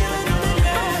coming, babe.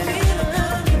 I feel it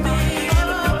coming,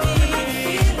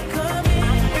 babe.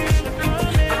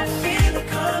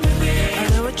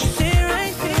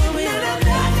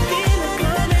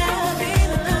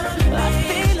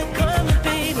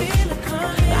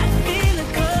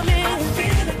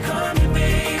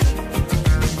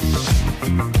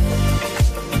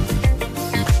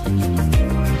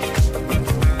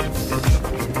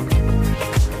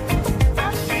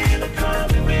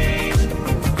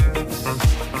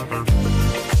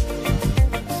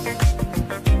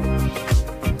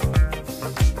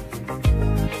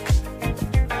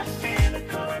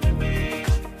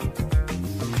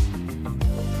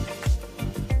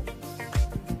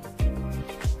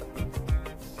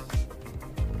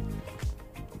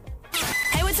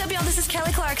 y'all, this is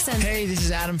Kelly Clarkson. Hey, this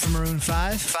is Adam from Maroon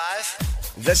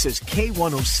 5. This is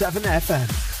K107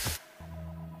 FM.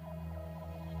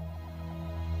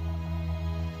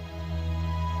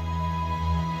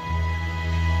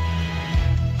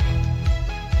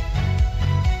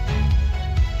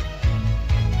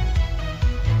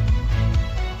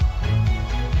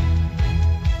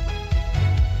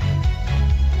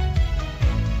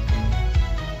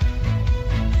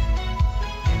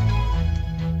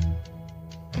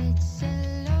 It's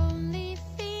a lonely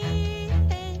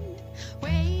feeling,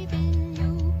 waving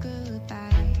you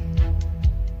goodbye.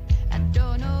 I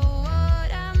don't know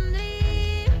what I'm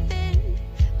leaving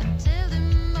until the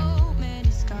moment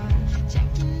is gone.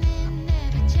 Checking in,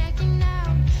 never checking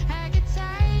out. I get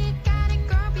tired, got it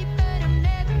grumpy, but I'm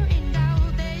never in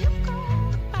doubt. There you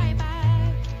go, bye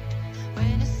bye.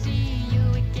 When I see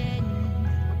you again.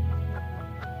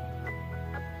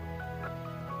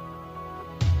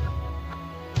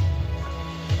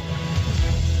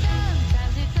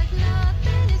 Sometimes it's like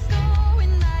nothing is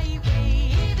going my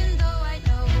way, even though I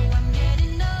know I'm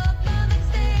getting up on that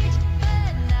stage.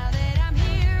 But now that I'm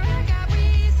here, I got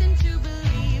reason to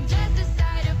believe just the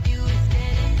sight of you is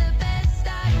getting the best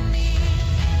out of me.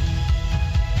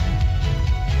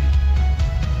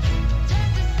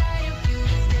 Just the sight of you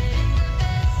is getting the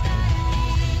best out of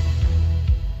me.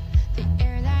 The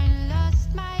airline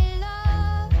lost my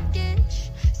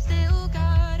luggage, still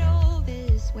got all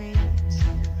this weight.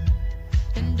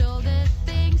 And all the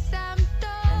things I'm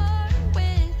done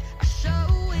with are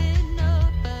showing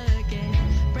up again.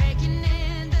 Breaking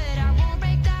in, but I won't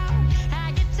break down.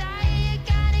 I get tired,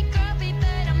 got it grumpy,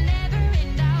 but I'm never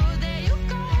in doubt. There you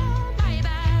go, my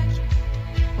back.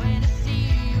 When I see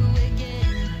you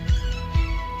again.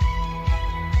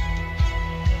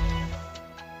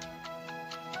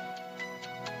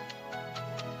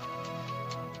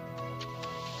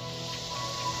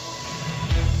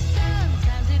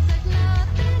 Sometimes it's like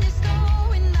nothing is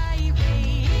going my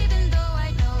way, even though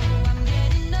I know I'm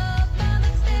getting up on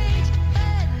that stage.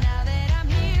 But now that I'm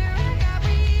here, I got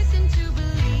reason to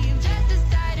believe just the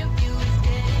sight of you is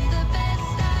getting the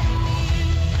best out of me.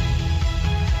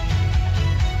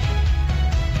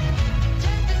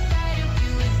 Just the sight of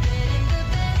you is getting the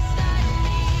best out of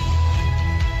me.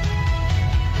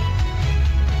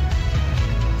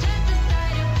 Just the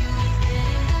sight of you is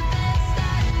getting the best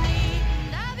out of me.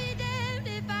 And I'll be damned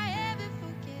if I ever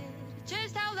forget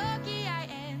just how lucky I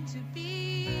am to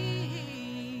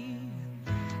be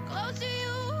close to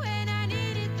you when I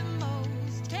need it the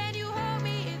most. Can you hold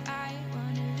me if I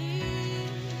wanna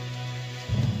leave?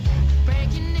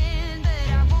 Breaking in, but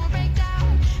I won't break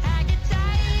down. I get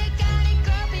tired, got it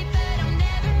grumpy, but I'm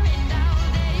never in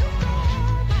doubt. There you go,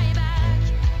 my back.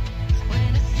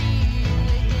 When I see you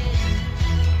again.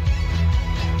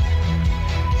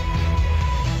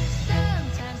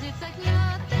 Sometimes it's like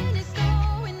nothing is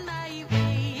going my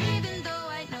way, even though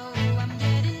I know I'm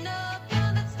getting up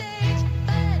on that stage.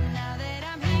 But now that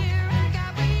I'm here, I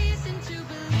got reason to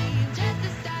believe just the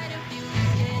sight of you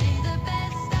is getting the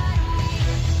best out of me.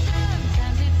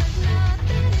 Sometimes it's like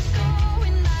nothing is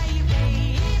going my way,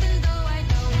 even though I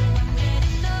know I'm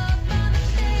getting up on that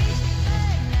stage.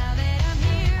 But now that I'm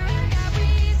here, I got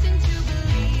reason to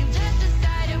believe just the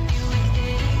sight of you is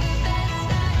getting the best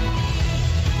out of me.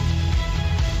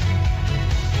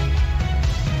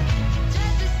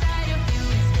 Just the sight of you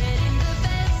is getting the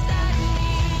best out of me.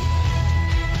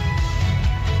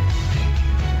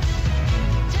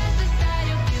 Just the sight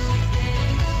of you is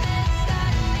getting the best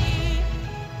out of me.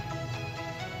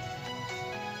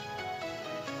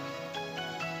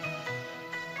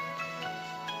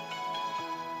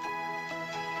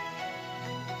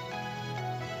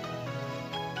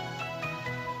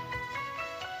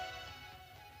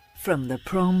 From the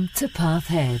prom to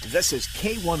Pathhead. This is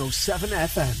K107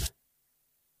 FM.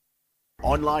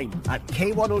 Online at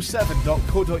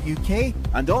k107.co.uk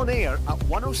and on air at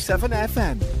 107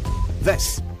 FM.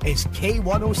 This is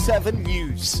K107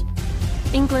 News.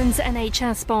 England's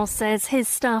NHS boss says his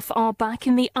staff are back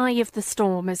in the eye of the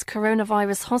storm as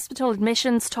coronavirus hospital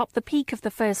admissions top the peak of the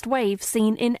first wave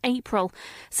seen in April.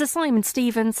 Sir Simon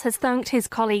Stevens has thanked his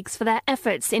colleagues for their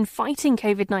efforts in fighting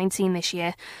COVID-19 this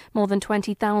year. More than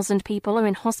 20,000 people are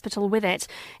in hospital with it.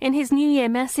 In his New Year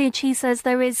message, he says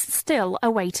there is still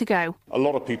a way to go. A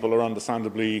lot of people are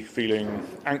understandably feeling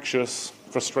anxious,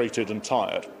 frustrated and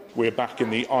tired. We're back in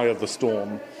the eye of the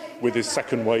storm with this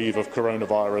second wave of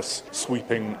coronavirus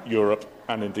sweeping Europe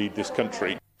and indeed this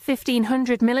country.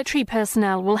 1,500 military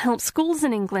personnel will help schools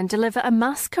in England deliver a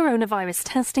mass coronavirus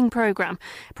testing programme.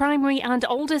 Primary and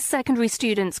older secondary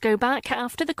students go back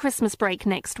after the Christmas break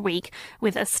next week,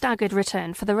 with a staggered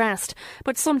return for the rest.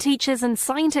 But some teachers and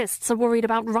scientists are worried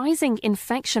about rising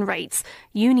infection rates.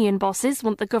 Union bosses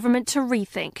want the government to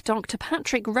rethink. Dr.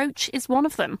 Patrick Roach is one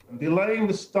of them. Delaying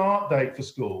the start date for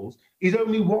schools is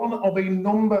only one of a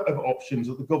number of options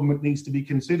that the government needs to be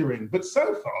considering. But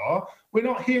so far, we're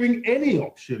not hearing any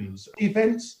options.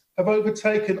 Events have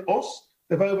overtaken us,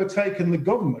 they've overtaken the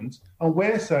government, and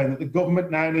we're saying that the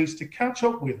government now needs to catch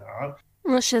up with that.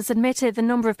 Russia's admitted the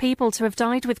number of people to have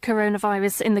died with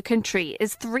coronavirus in the country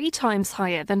is 3 times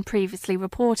higher than previously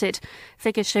reported.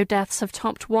 Figures show deaths have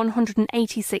topped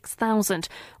 186,000,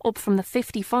 up from the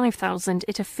 55,000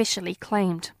 it officially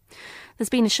claimed. There's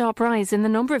been a sharp rise in the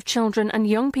number of children and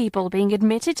young people being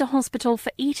admitted to hospital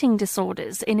for eating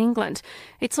disorders in England.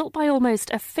 It's up by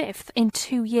almost a fifth in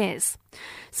 2 years.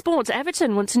 Sport.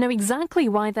 Everton want to know exactly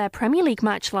why their Premier League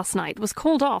match last night was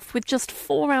called off with just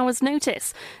 4 hours'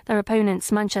 notice. Their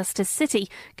opponents, Manchester City,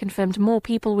 confirmed more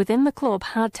people within the club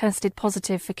had tested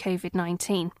positive for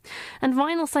COVID-19. And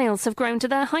vinyl sales have grown to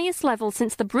their highest level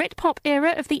since the Britpop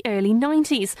era of the early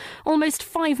 90s. Almost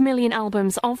 5 million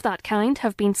albums of that kind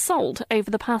have been sold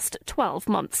over the past 12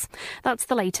 months. That's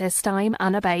the latest. I'm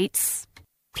Anna Bates.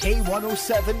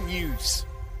 K107 News.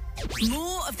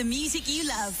 More of the music you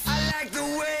love. I like the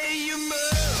way you move.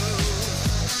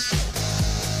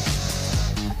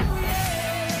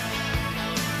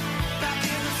 Back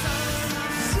in the sun.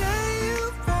 Say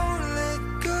you won't let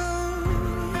go.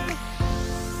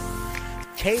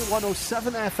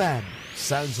 K107 FM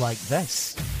sounds like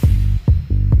this.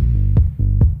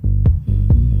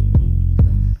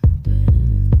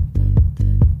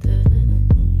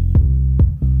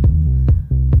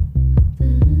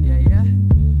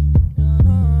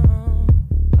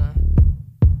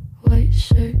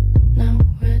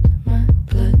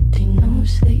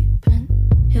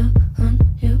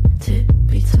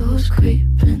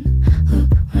 Creeping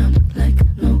around like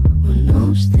no one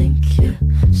knows. Think you're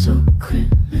so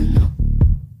criminal.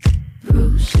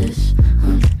 Bruises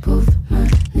on both my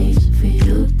knees for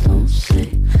you. Don't say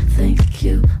thank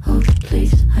you. Oh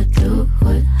please, I do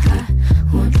what I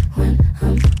want when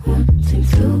I'm wanting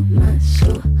to. My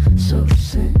soul so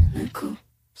cynical.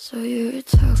 So you're a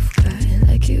tough guy,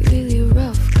 like you really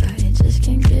rough guy. Just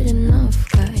can't get enough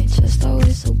guy, just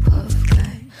always so puff guy.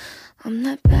 I'm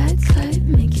that bad type,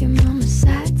 make your mama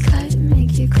sad type,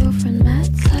 make your girlfriend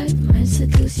mad type, might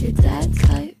seduce your dad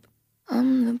type.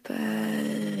 I'm the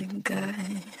bad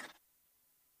guy.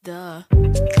 Duh.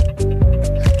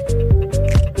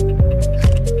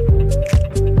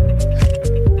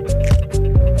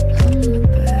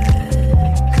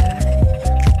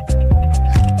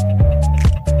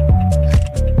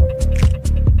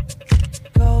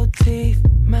 Gold teeth,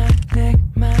 my neck,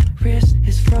 my wrist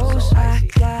is froze. So I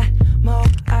got more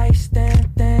ice than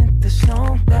the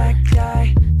snow. That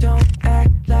guy, don't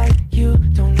act like you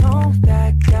don't know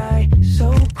that guy.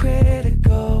 So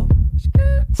critical.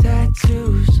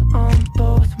 Tattoos on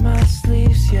both my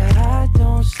sleeves. Yeah, I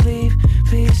don't sleep.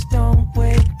 Please don't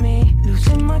wake me.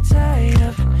 Losing my tie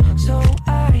up so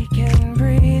I can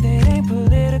breathe. It ain't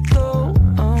political.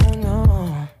 Oh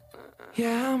no.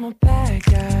 Yeah, I'm a bad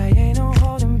guy. Ain't no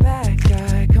holding back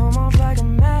guy. Come off like a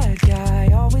mad guy.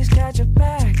 Always got your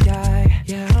back guy.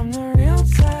 Yeah, I'm the real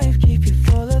type. Keep you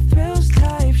full of thrills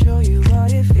type. Show you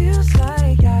what it feels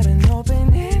like. Got an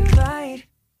open invite.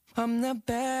 I'm the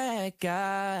bad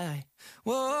guy.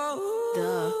 Whoa.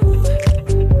 Duh.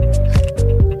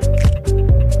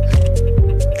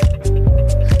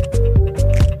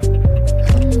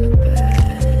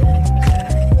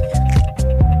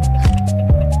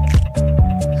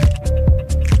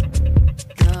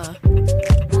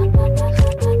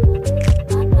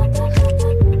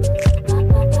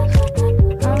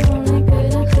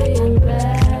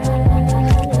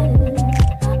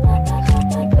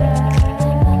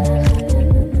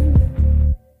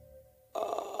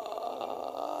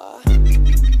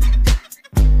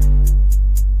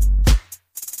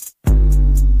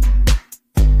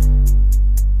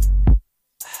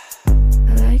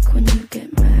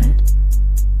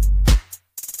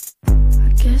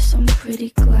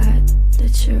 Pretty glad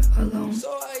that you're alone.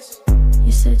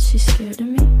 You said she's scared of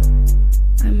me.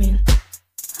 I mean,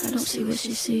 I don't see what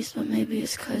she sees, but maybe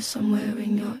it's 'cause I'm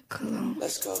wearing your cologne.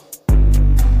 Let's go. I'm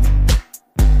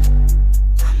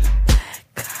a bad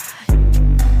guy.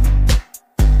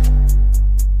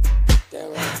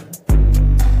 Damn right.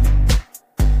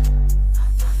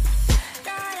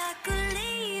 Thought I could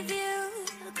leave you,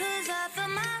 'cause I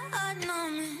felt my heart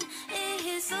numbing. It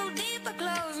hit so deep, I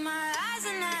closed my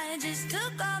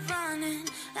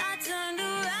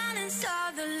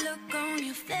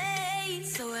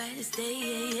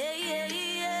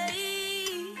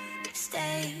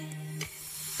Stay.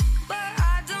 But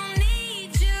I don't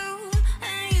need you,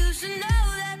 and you should know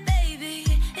that, baby.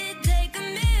 It'd take a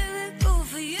miracle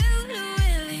for you to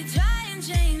really try and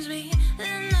change me.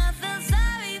 Then I feel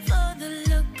sorry for the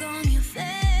look on your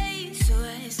face. So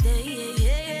I stay,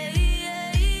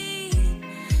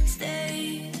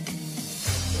 stay.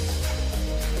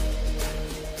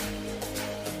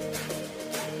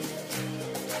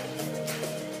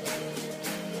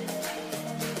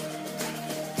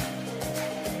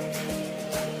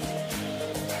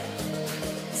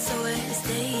 So I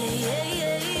stay,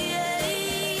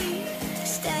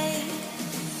 stay.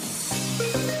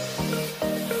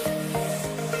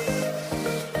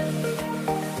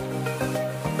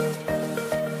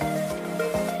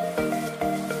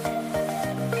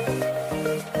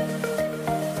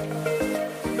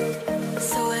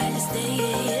 So I stay,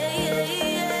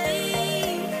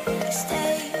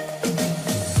 stay.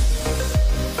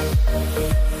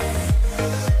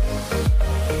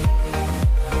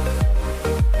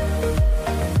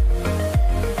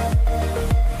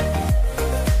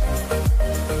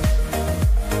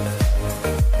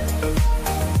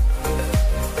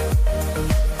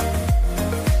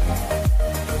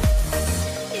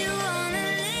 You wanna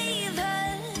leave her,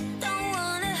 don't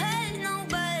wanna hurt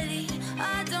nobody.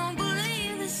 I don't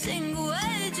believe a single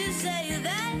word you say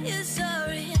that you're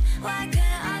sorry. Why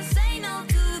can't I say no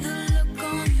to the look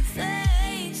on your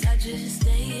face? I just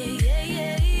stay,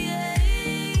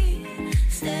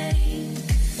 stay.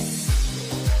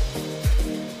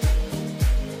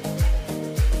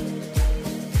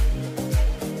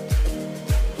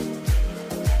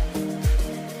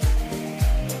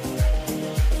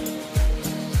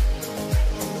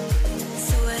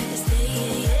 So I stay,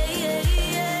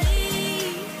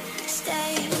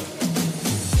 stay.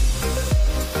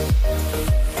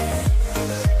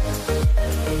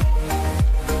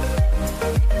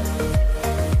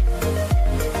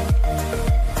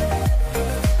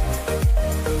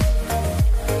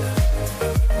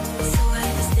 So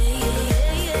I stay,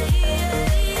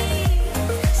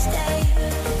 stay.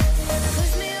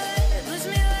 Push me away, push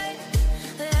me away.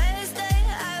 I will stay,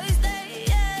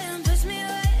 yeah. Push me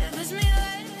away, push me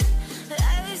away.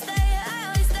 I will stay, yeah.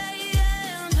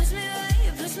 Push me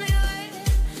away, push me away.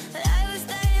 I will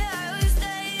stay,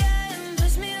 yeah.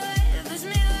 Push me away, push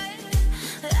me away.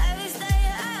 I will stay,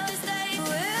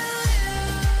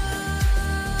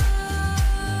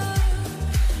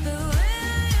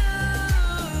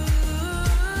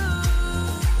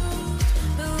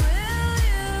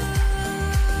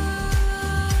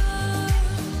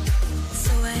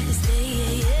 So I stay,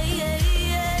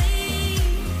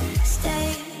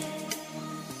 stay.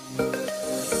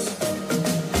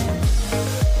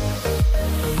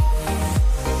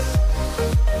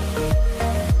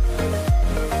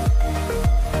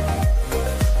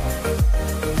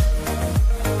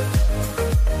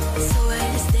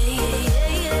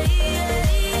 So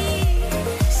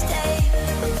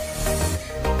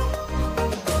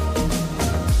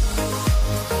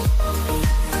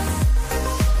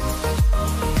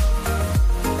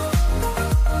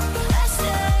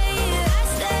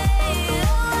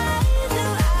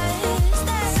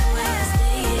I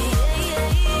stay,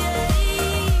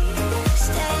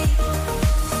 stay.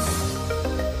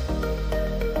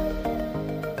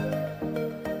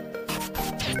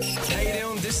 Hey,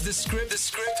 them, this is the script.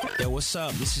 Yo, what's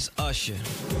up? This is Usher.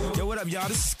 Yo, what up, y'all?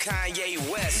 This is Kanye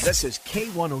West. This is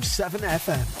K107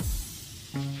 FM.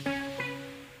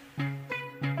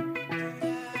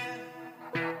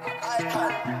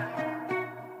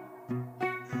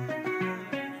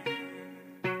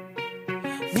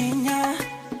 Niña,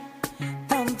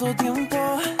 tanto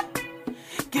tiempo,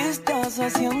 ¿qué estás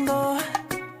haciendo?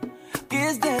 ¿Qué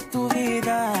es de tu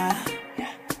vida?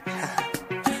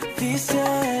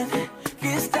 Dicen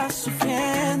que estás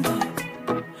sufriendo.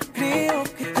 Creo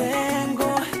que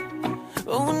tengo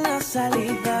una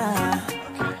salida.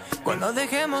 Cuando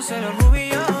dejemos el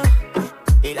orgullo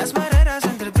y las barreras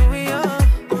entre tú y yo,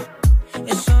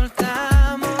 y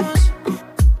soltamos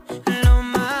lo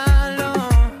malo,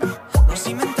 nos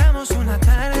inventamos un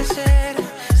atardecer.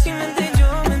 Sin mente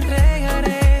yo me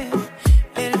entregaré.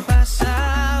 El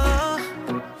pasado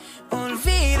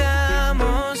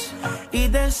olvidamos y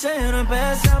de cero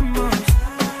empezamos.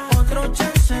 Otro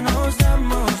chance nos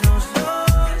damos los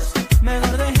dos.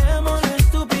 Mejor dejemos la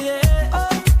estupidez,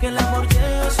 que el amor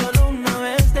llega solo una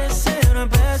vez. De cero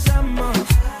empezamos.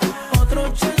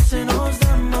 Otro chance nos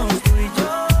damos tú y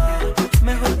yo.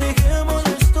 Mejor dejemos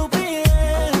la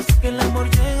estupidez, que el amor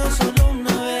llega solo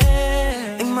una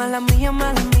vez. Y mala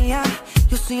mía,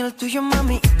 yo soy el tuyo,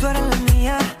 mami, y tú eres la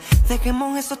mía.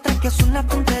 Dejemos eso tranqui es una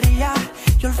tontería.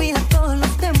 Y olvida todos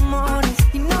los temores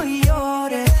y no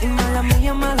llores. Y mala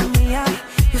mía,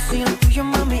 yo soy el tuyo,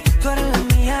 mami, y tú eres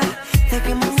la mía.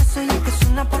 Dejemos eso ya que es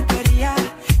una porquería.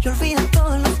 Y olvida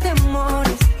todos los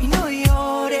temores y no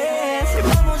llores.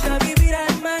 Vamos a vivir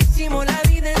al máximo, la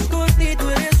vida es corta y tú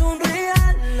eres un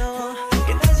regalo.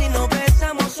 ¿Qué tal si nos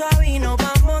besamos suave y nos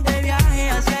vamos de viaje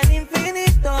hacia el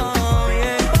infinito?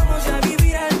 Yeah. Vamos a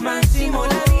vivir al máximo,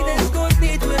 la vida es corta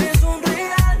y tú eres un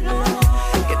regalo.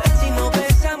 ¿Qué tal si nos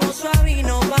besamos suave y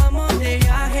nos vamos de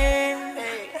viaje?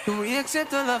 We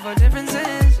accept all of our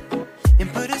differences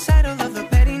and put aside all of the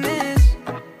pettiness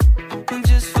and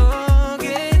just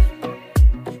forget,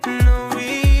 no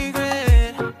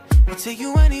regret. I'll take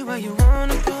you anywhere you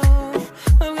wanna go.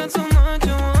 I've got so much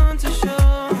I want to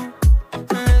show.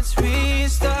 Let's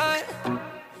restart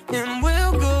and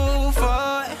we'll go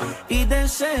far. Y de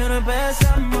cero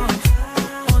empezamos,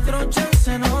 otro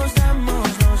chance nos damos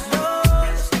los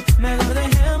dos. Mejor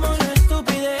dejemos la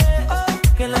estupidez,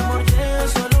 que el amor llega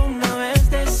solo una vez.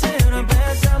 De cero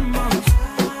empezamos,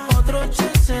 otro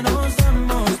chance nos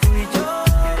damos tú y yo.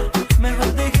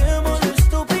 Mejor dejemos la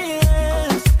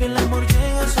estupidez, que el amor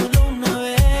llega solo una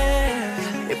vez.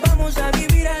 Y vamos a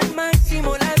vivir al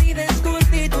máximo, la vida es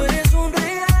corta y tú eres un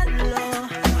regalo.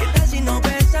 ¿Qué tal si nos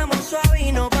besamos suave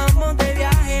y nos vamos de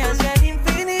viaje hacia el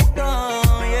infinito?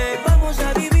 Yeah. Vamos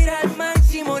a vivir al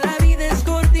máximo, la vida es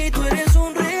corta y tú eres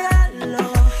un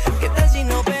regalo. ¿Qué tal si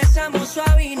nos besamos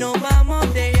suave y nos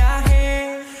vamos de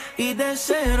viaje? Y de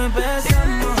cero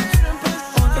empezamos,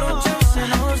 otro chance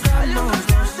nos damos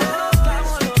los dos.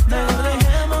 Mejor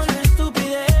dejemos la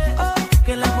estupidez,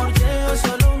 que el amor llega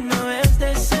solo una vez.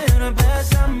 De cero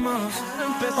empezamos,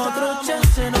 otro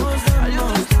chance nos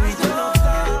damos tú y yo.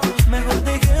 Mejor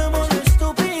dejemos la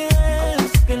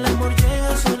estupidez, que el amor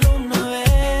llega solo una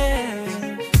vez.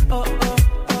 Oh, oh,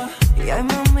 oh. Y ay,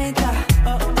 mamita,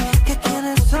 oh, oh. ¿Qué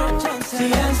quieres son?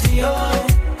 Silencio.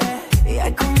 Y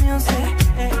ay, comienza.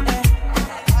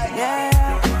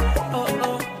 Yeah. Oh,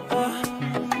 oh, oh.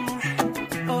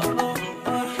 Oh, oh,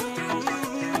 oh.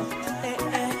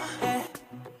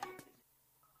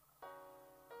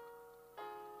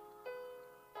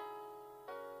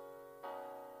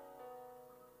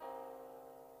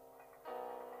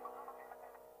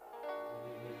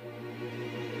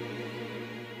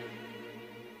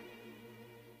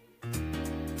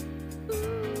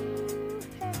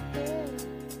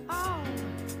 Oh,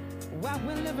 what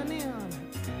we're living in.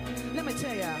 Let me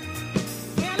tell ya.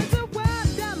 Well, it's a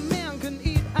world that man can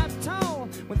eat at all.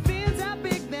 When things are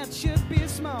big that should be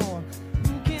small.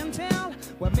 Who can tell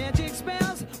what magic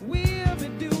spells we'll be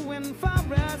doing for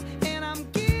us? And I'm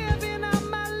giving all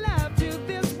my love to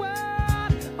this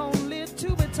world, only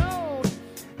to be told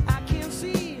I can't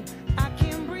see, I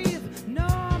can't breathe, no,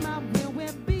 not where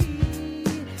we'll be.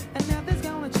 And nothing's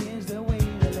gonna change the way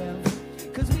we live,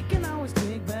 'cause we can always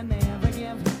take but never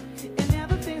give. And now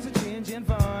the things are changing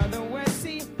for the worse.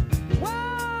 See,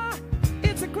 whoa,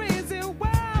 it's a crazy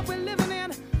world we're living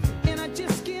in, and I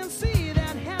just can't see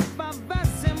that half of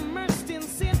us immersed in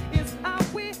sin.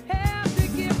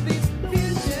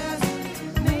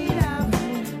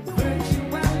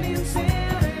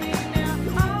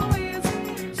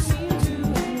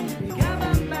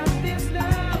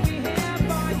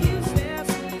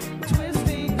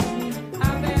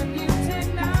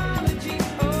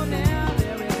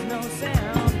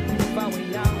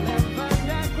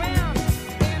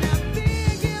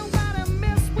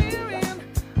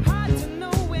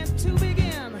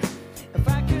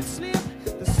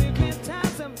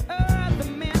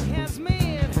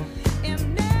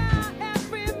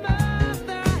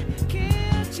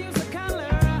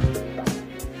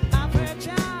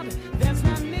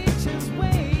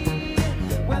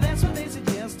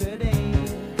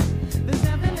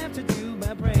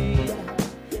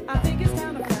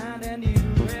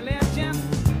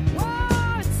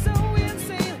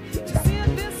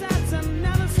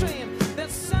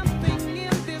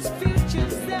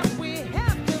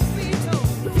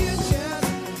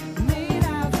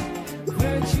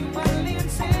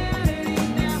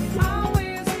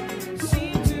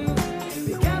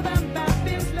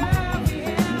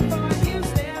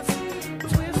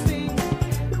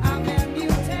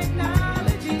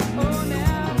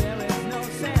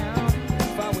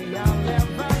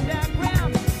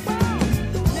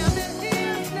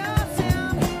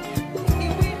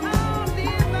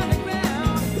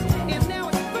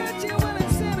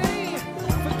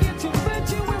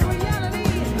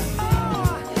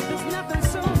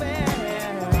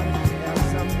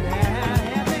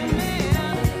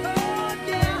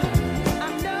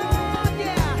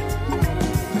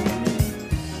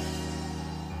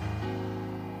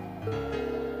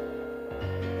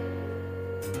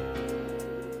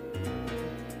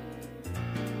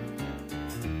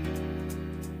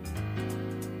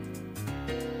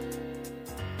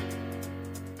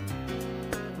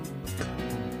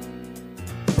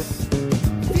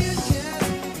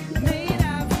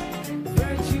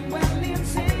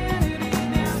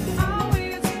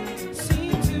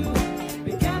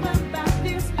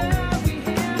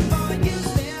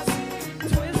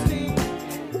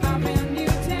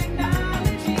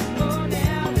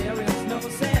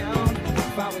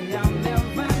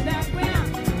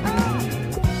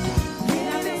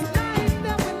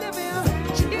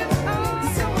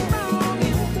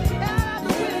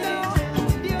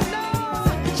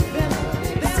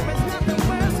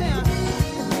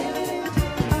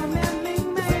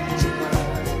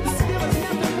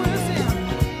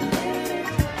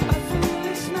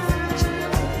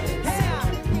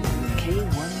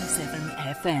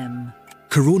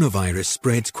 Coronavirus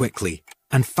spreads quickly,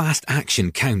 and fast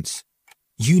action counts.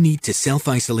 You need to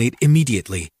self-isolate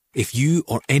immediately if you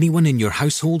or anyone in your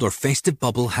household or festive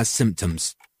bubble has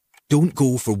symptoms. Don't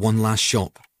go for one last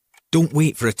shop. Don't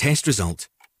wait for a test result.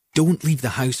 Don't leave the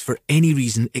house for any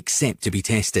reason except to be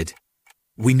tested.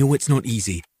 We know it's not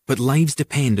easy, but lives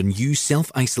depend on you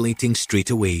self-isolating straight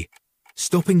away.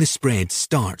 Stopping the spread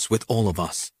starts with all of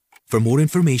us. For more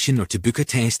information or to book a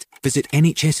test, visit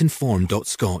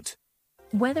nhsinform.scot.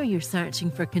 Whether you're searching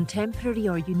for contemporary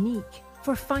or unique,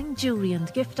 for fine jewellery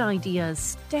and gift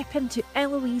ideas, step into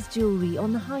Eloise Jewellery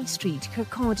on the High Street,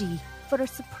 Kirkcaldy, for a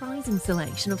surprising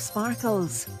selection of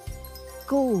sparkles.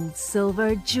 Gold,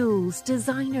 silver, jewels,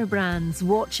 designer brands,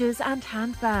 watches and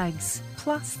handbags,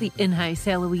 plus the in-house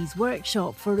Eloise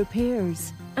workshop for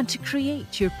repairs, and to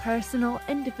create your personal,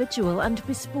 individual and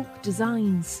bespoke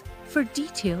designs. For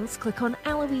details, click on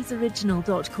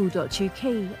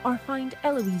eloiseoriginal.co.uk or find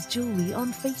Eloise Jewellery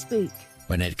on Facebook.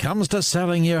 When it comes to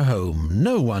selling your home,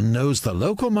 no one knows the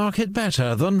local market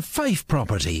better than Fife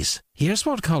Properties. Here's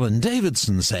what Colin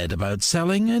Davidson said about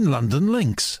selling in London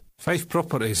Links. Fife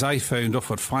Properties, I found,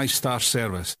 offered 5-star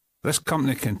service. This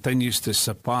company continues to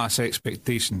surpass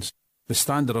expectations. The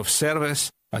standard of service,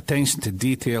 attention to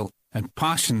detail and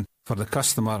passion for the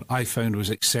customer I found was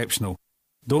exceptional.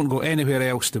 Don't go anywhere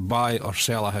else to buy or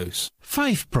sell a house.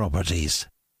 Fife Properties,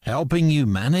 helping you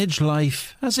manage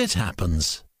life as it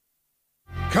happens.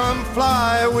 Come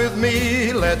fly with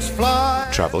me, let's fly.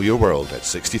 Travel your world at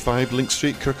 65 Link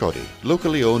Street, Kirkcaldy.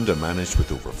 Locally owned and managed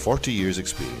with over 40 years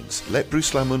experience. Let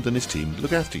Bruce Lamond and his team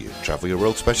look after you. Travel your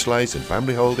world specialise in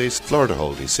family holidays, Florida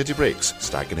holidays, city breaks,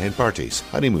 stag and hen parties,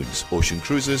 honeymoons, ocean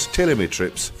cruises, tailor-made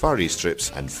trips, Far East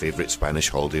trips and favourite Spanish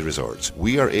holiday resorts.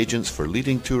 We are agents for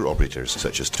leading tour operators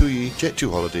such as TUI, Jet2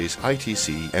 Holidays,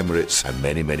 ITC, Emirates and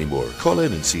many, many more. Call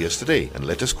in and see us today and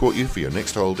let us quote you for your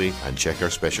next holiday and check our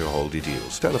special holiday deals.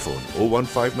 Telephone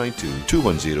 01592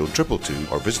 210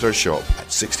 222 or visit our shop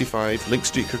at 65 Link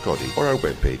Street, Kirkcaldy or our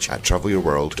webpage at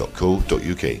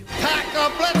travelyourworld.co.uk. Pack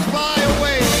up, let's fly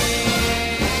away.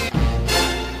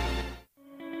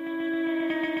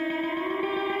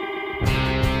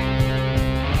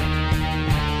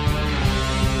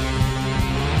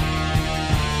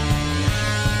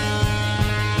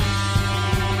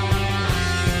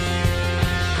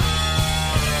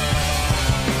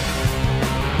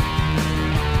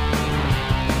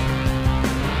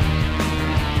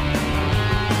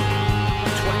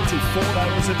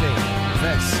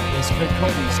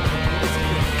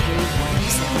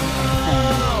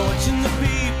 Watching the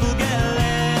people get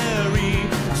leery.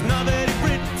 It's not very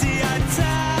pretty, I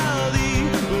tell thee.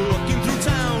 Walking through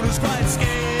town is quite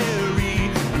scary.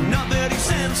 Not very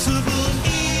sensible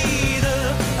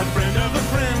either. A friend of a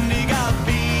friend, he got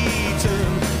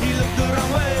beaten. He looked the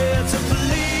wrong way at a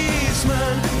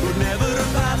policeman. Would never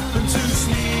have happened to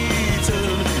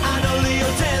Smeaton. I know the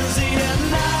Hortensia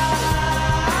now.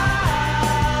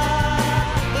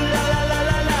 La la la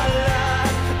la la la.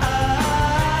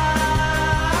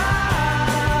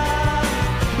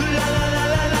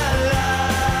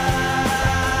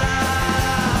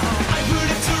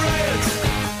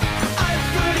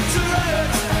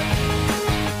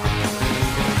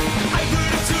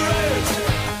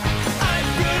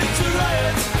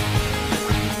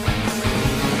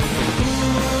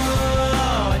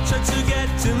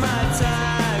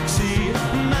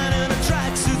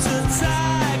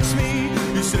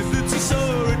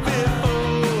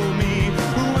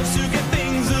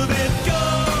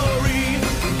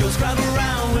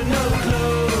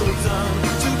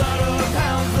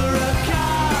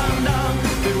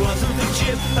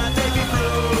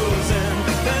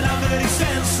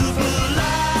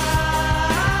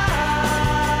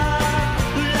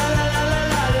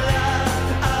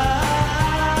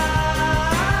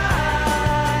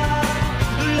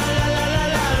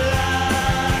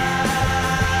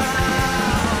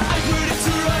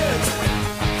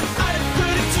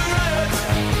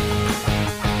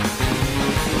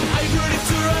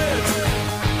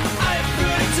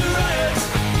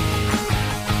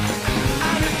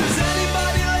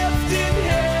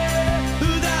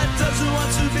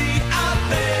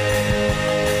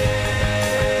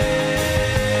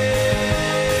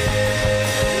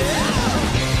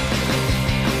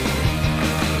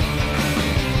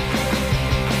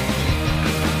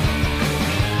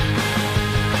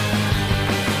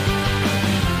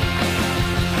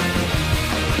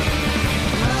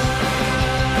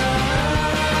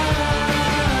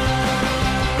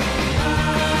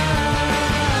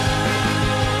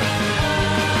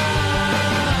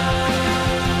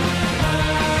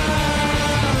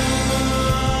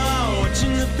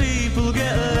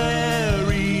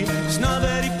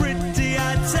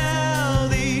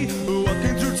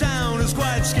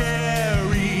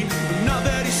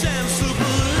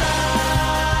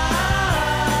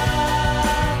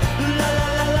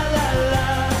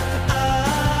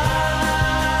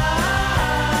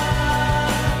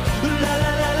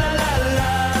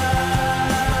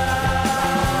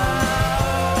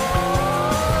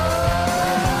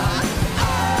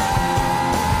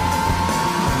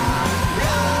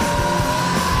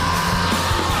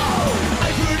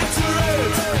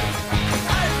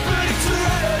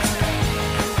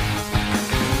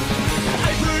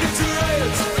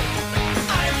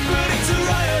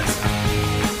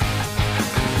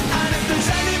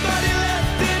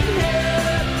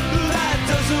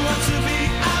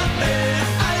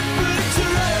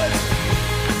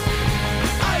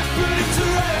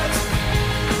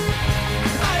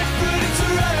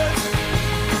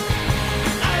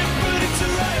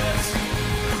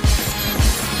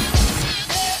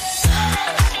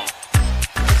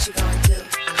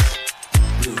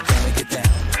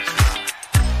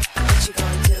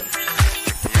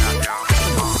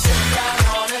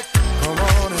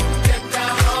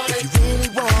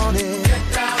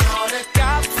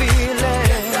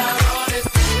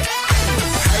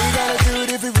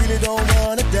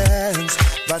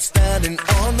 standing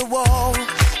on the wall.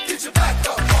 Get your back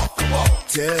up off the wall.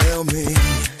 Tell me,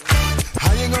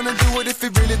 how you gonna do it if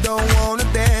you really don't wanna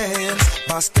dance?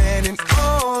 By standing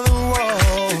on the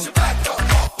wall. Get your back up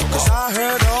off the wall. 'Cause I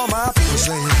heard all my people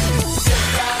say, get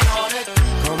down on it.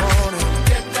 Come on and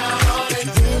get down on it. If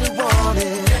you really want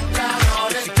it, get down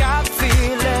on it. If you got the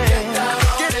feeling,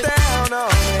 get down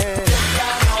on it. Get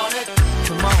down on it.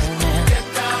 Come on man, get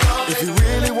down on it. If you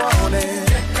really want it,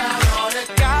 get down on it.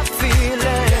 Got the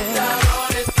feeling, get down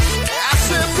on it. I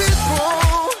said people,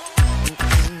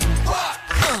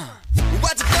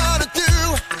 what you gonna do?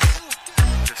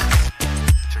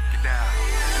 Check it out.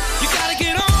 You gotta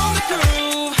get on the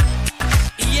groove,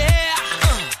 yeah.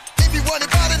 If you want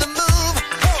your body to move,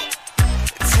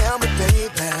 tell me,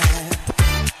 baby,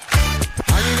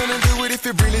 how you gonna do it if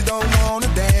you really don't wanna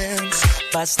dance?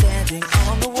 By standing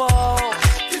on the wall.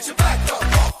 Get your back up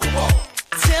off the wall.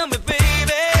 Tell me,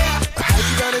 baby, how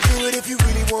you gonna do it if you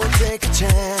really won't take a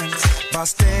chance? By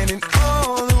standing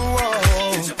on the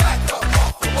wall. Get your back up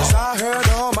off the wall. 'Cause I heard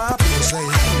all my people say,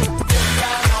 get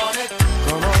down on it.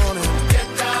 Come on and get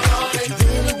down on it. If you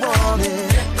really want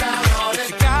it, get down on it. If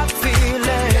you got the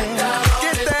feeling,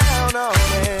 get down on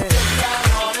it. Get down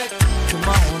on it. Come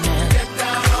on and get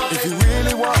down on it. If you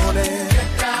really want it, get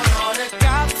down on it.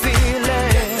 Got the feeling,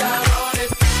 get down on it.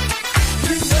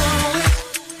 You know it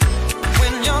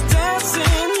when you're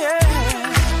dancing, yeah.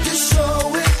 You show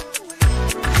it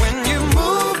when you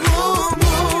move, move,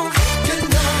 move. You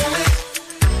know it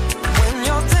when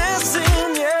you're dancing,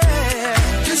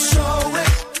 yeah. You show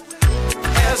it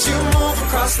as you move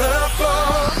across the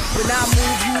floor. When I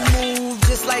move, you move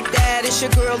just like that. It's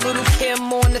your girl, Little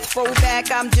Kim, on the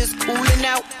throwback. I'm just cooling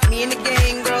out. Me and the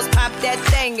gang girls pop that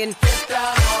thing and get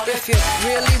down on it. If you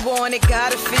really want it,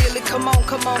 gotta feel it. Come on,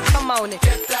 come on, come on it.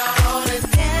 Get down on it.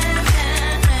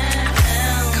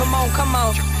 Come on, come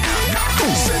on.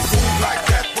 Say cool like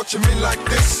that, what you mean like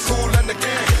this? Cool and the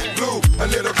gang, Blue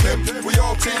and Little Kim, we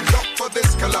all teamed up for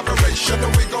this collaboration,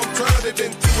 and we gon' turn it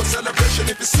into a celebration.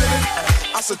 If you're sitting,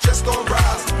 I suggest don't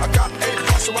rise. I got 8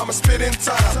 bars, so I'ma spit in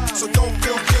time. So don't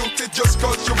feel guilty just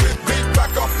 'cause you're with me.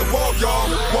 Back off the wall, y'all.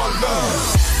 One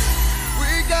love.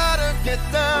 We gotta get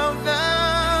down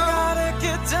now. Gotta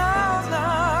get down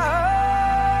now.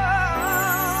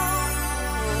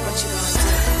 What you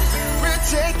gonna do? We're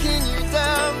taking you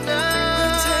down now.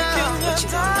 We're taking you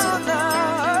down now.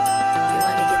 You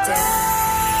wanna get down?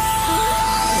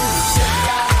 Get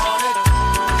down on it.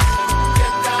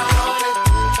 Get down on it.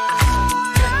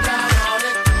 Get down on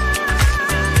it.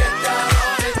 Get down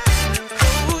on it.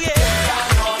 Oh yeah. Get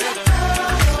down on it.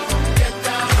 Get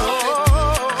down on it.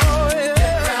 Oh yeah.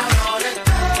 Get down on it.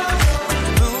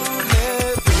 Move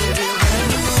it, baby.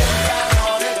 Get down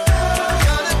on it.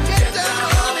 Gotta get down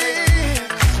on it.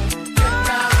 Get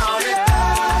down on it.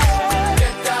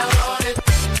 Get down on it.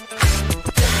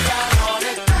 Get down on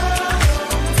it.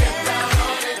 Get down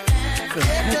on it. From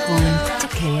Kirkland to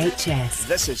KHS.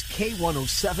 This is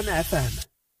K107 FM.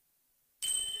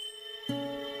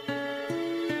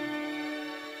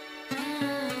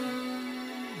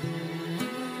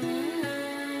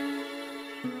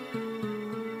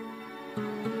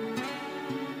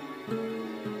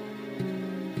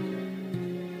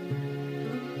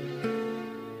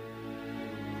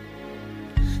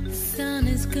 The sun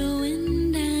is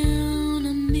going down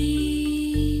on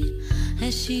me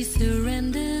as she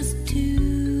surrenders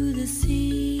to the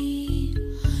sea.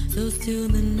 So still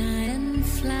the night and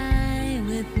fly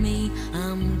with me.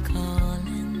 I'm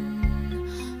calling,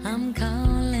 I'm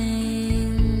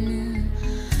calling.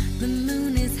 The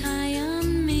moon is high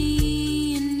on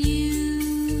me and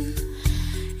you.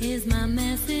 Is my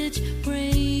message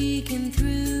breaking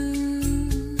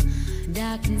through?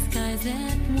 Darkened skies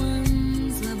at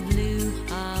once were blue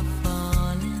are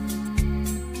falling.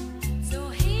 So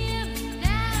hear me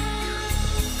now,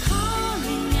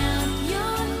 calling out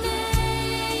your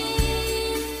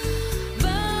name,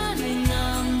 burning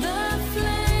on the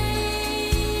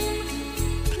flame.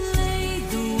 Play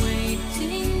the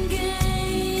waiting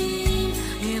game.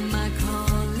 Am I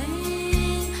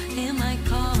calling? Am I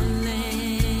calling?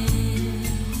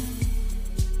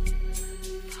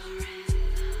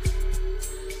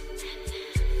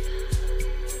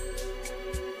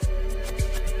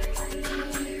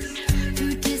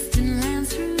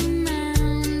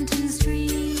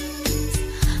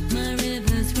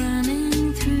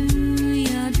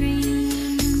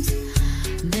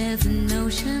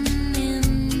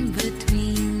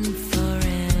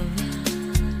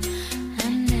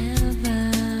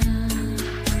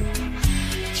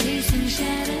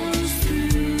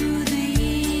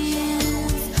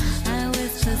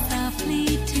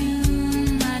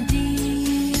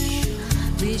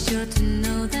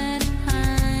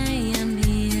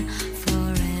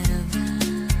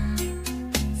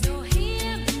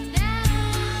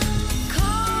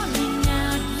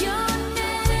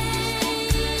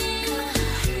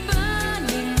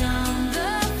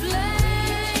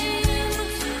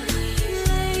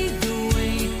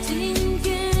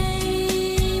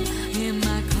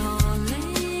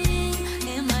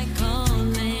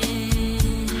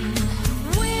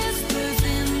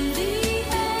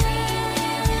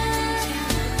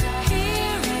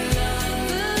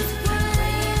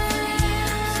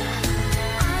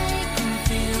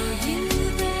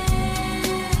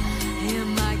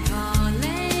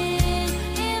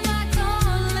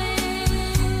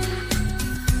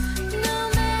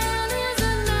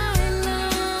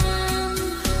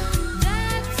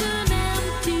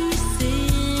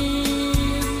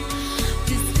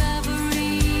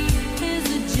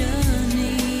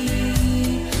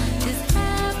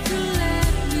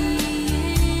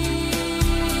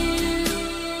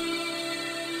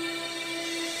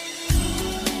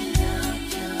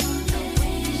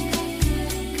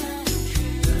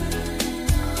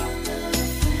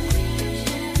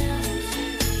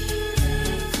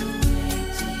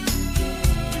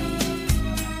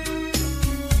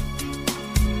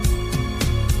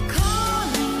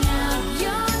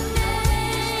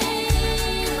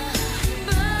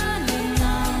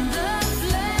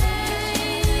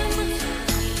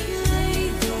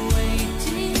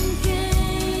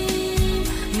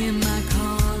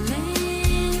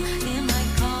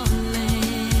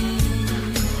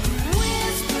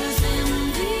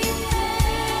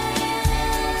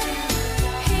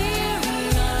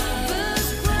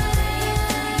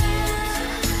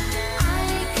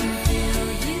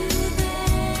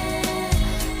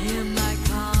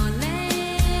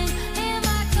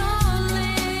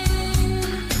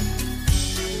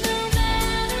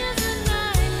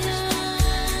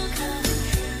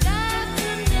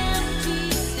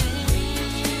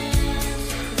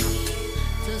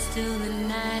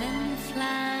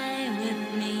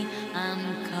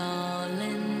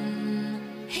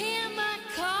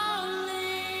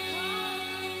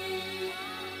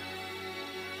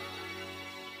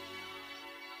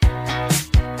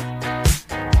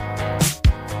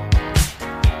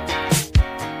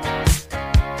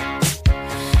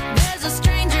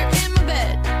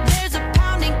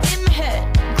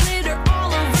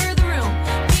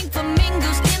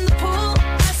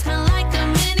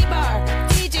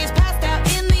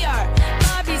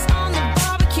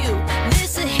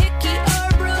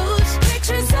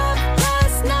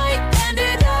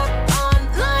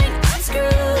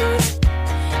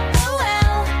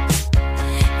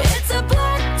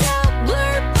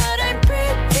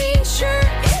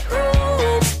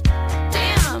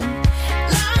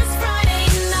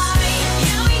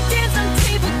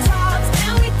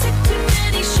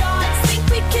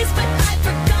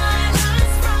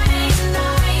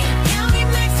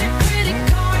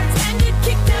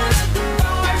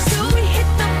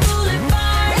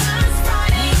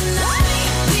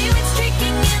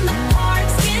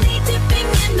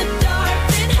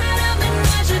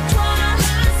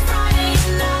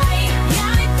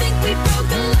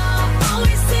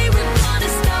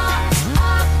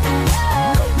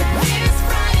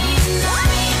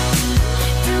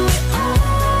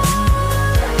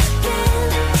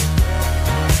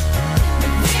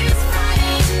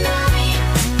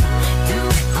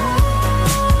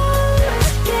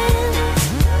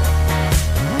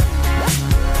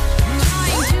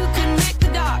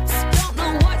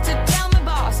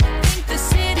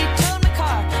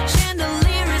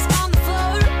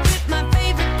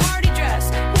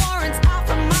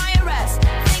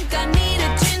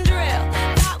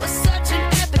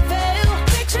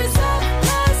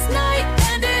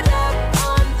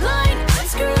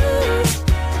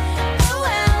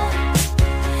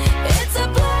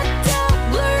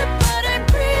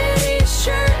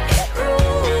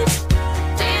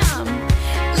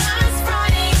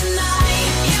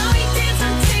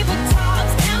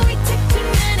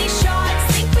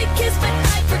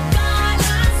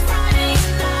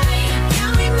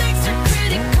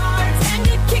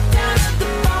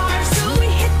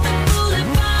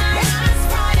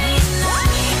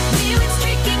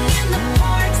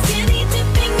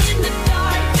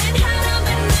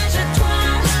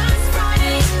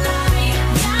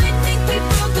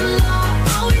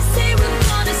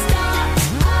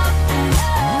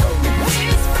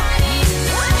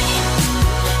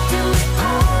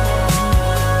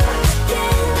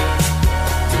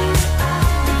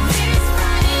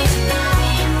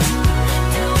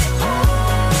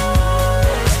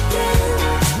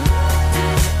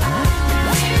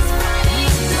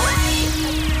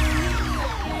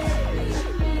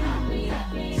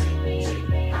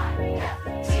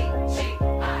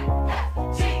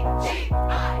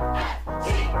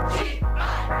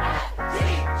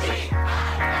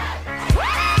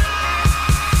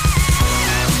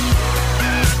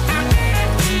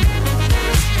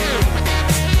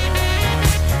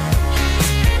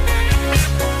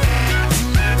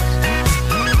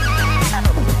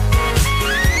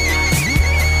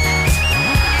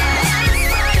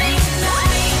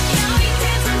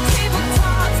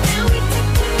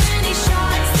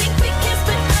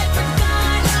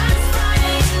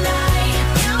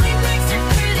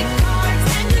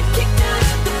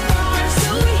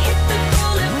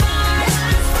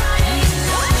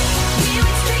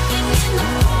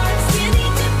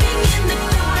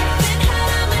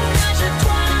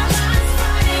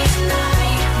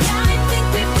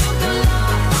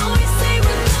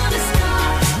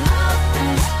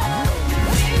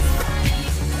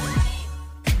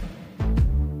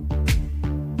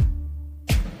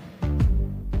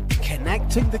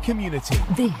 community.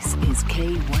 This is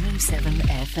K107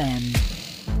 FM.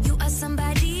 You are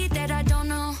somebody that I don't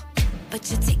know, but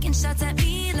you're taking shots at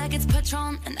me like it's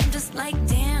Patron, and I'm just like,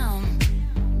 damn.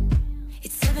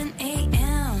 It's 7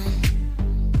 a.m.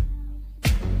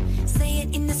 Say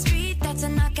it in the street, that's a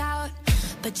knockout,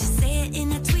 but you say it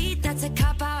in a tweet, that's a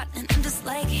cop-out, and I'm just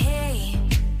like, hey,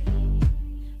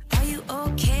 are you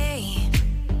okay?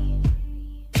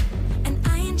 And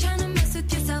I ain't trying to mess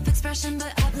with your self-expression,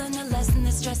 but I've learned a lesson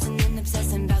that stressing and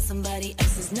obsessing about somebody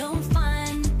else is no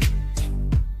fun.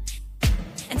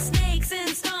 And snakes and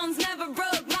stones never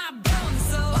broke my bones,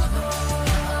 so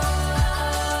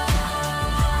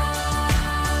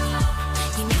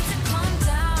you need to calm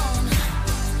down.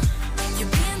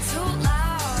 You're being too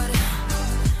loud,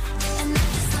 and I'm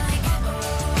just like,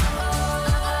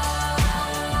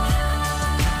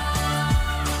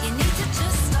 you need to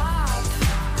just stop.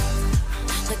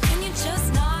 But can you just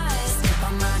not step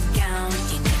on my gown?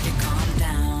 You need to calm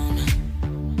down.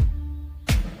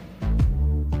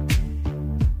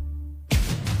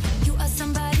 You are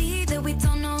somebody that we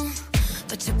don't know,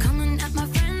 but you're coming at my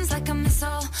friends like a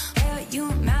missile. Why are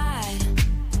you mad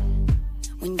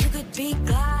when you could be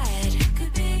glad?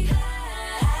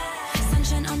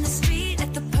 Sunshine on the street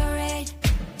at the parade,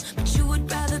 but you would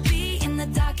rather be in the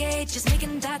dark age, just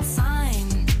making that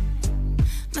sign.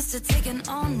 Must have taken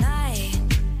all night.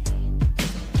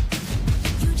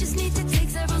 You just need to take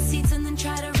several seats and then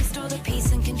try to restore the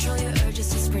peace and control your urges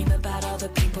to scream about all the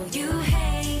people you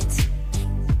hate.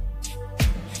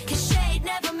 'Cause shade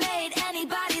never made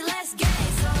anybody less gay,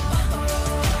 so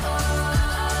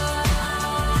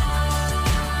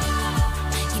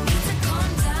you need to calm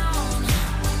down.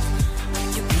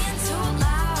 You're being too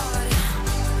loud,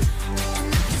 and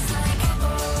I'm just like,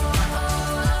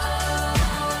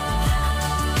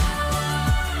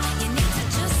 you need to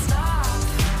just stop.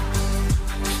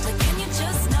 But can you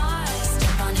just not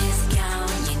step on his gown?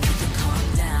 You need to calm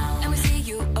down. And we see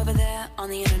you over there on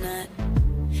the internet,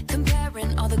 comparing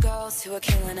all the girls who are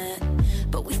killing it.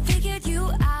 But we figured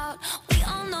you out. We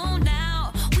all know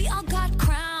now. We all got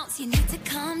crowns. You need to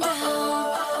calm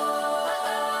down.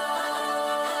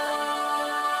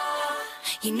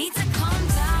 You need to calm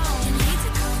down. You need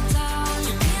to calm down.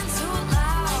 You're being too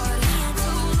loud. Being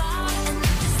too loud. And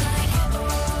I'm just like,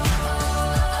 yeah.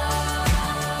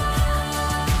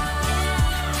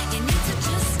 You need to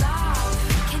just stop.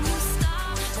 Can you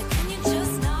stop? Like, can you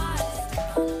just not?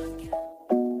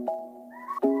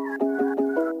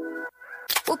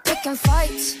 We're picking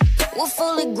fights, we're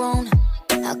fully grown.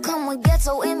 How come we get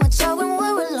so immature when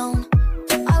we're alone?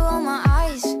 I roll my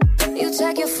eyes, you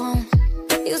check your phone.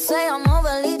 You say I'm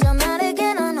overly dramatic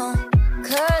and I know,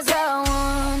 'cause I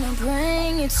wanna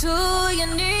bring you to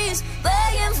your knees,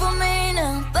 begging for me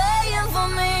now, begging for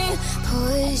me.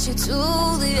 Push you to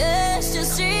the edge to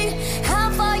see how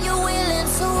far you're willing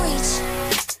to reach.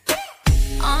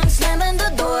 I'm slamming the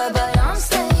door, but I'm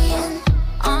staying.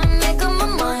 I'm making my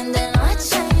mind and I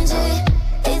change it.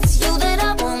 It's you that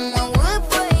I want when we're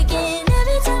breaking.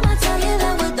 Every time I tell you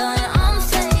that we're done, I'm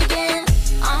faking.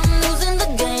 I'm losing the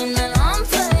game that I'm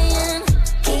playing.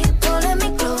 Keep pulling me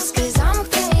close 'cause I'm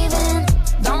caving.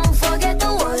 Don't forget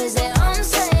the words that I'm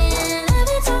saying.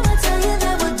 Every time I tell you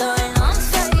that we're done, I'm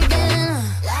faking.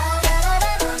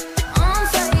 I'm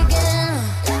faking.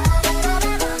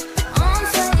 I'm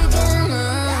faking.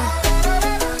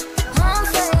 I'm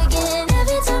faking.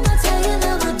 Every time I tell you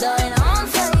that we're done, I'm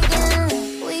faking.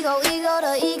 We go ego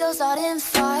to ego, starting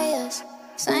fires.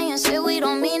 Saying shit we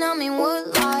don't mean, I mean we're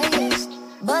liars.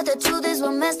 But the truth is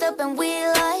we're messed up and we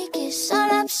like it. Shut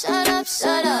up, shut up,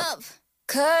 shut up.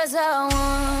 'Cause I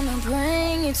wanna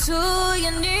bring you to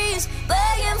your knees,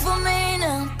 begging for me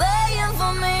now, begging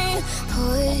for me.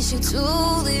 Push you to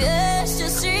the edge to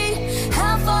see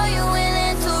how far you're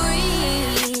willing to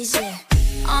reach. Yeah.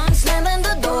 I'm slamming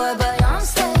the door, but I'm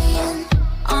staying.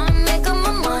 I'm making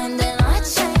my mind and I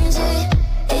change it.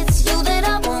 It's you that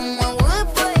I want when we're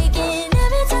breaking.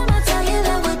 Every time I tell you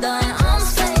that we're done, I'm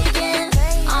faking.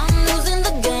 I'm losing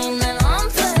the game that I'm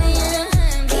playing.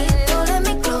 Keep pulling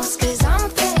me close 'cause I'm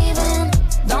caving.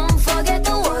 Don't forget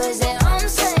the words that I'm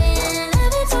saying.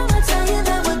 Every time I tell you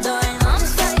that we're done, I'm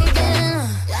faking.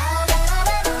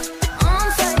 I'm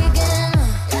faking.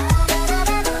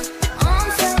 I'm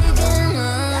faking.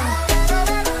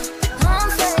 I'm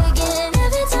faking.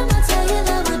 Every time I tell you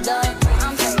that we're done,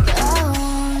 I'm faking. I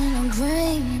wanna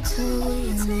bring you to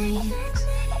your knees,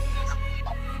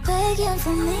 begging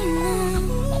for me now.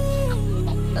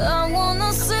 I wanna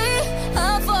see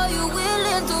how far you're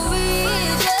willing to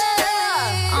reach.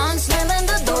 Yeah. I'm slamming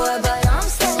the door, but I'm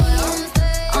staying.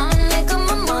 I'm making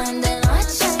my mind and I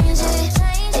change it.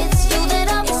 It's you that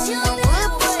I want when we're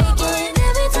breaking.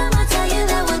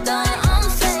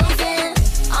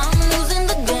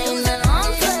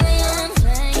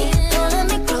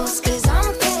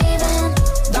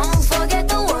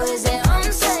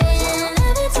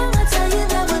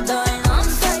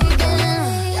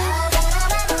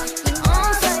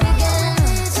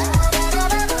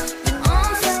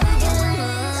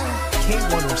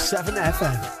 K107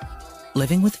 FM.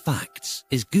 Living with facts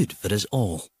is good for us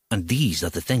all, and these are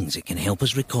the things it can help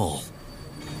us recall.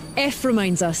 F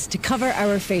reminds us to cover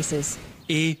our faces.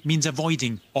 A means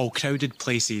avoiding all crowded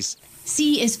places.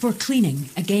 C is for cleaning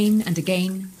again and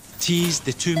again. T's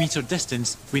the 2 metre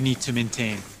distance we need to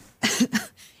maintain.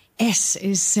 S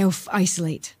is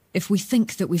self-isolate, if we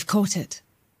think that we've caught it.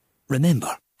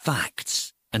 Remember,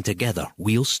 facts, and together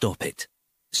we'll stop it.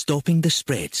 Stopping the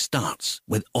spread starts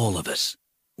with all of us.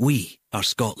 We are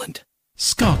Scotland.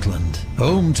 Scotland,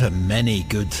 home to many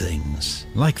good things,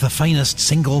 like the finest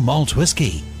single malt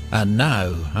whisky. And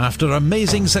now, after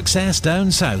amazing success down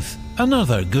south,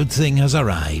 another good thing has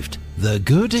arrived. The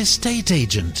Good Estate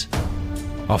Agent.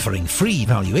 Offering free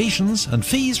valuations and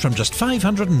fees from just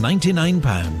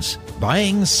 £599.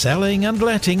 Buying, selling and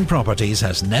letting properties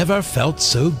has never felt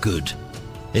so good.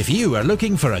 If you are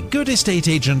looking for a good estate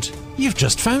agent, you've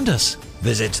just found us.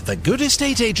 Visit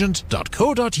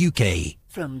thegoodestateagent.co.uk.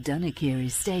 From Dunakeer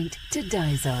Estate to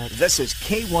Dysart. This is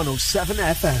K107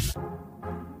 FM.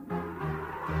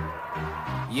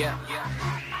 Yeah.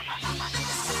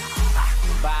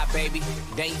 Bye, baby.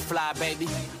 Date fly, baby.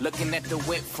 Looking at the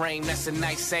whip frame, that's a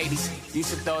nice 80s. Used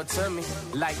to throw it to me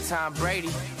like Tom Brady.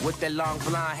 With that long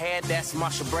blonde hair, that's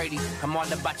Marsha Brady. I'm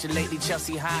all about you lately,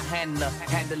 Chelsea high handler.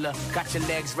 Got your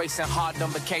legs racing hard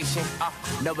on vacation.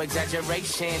 No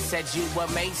exaggeration, said you were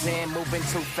amazing. Moving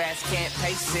too fast, can't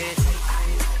pace it.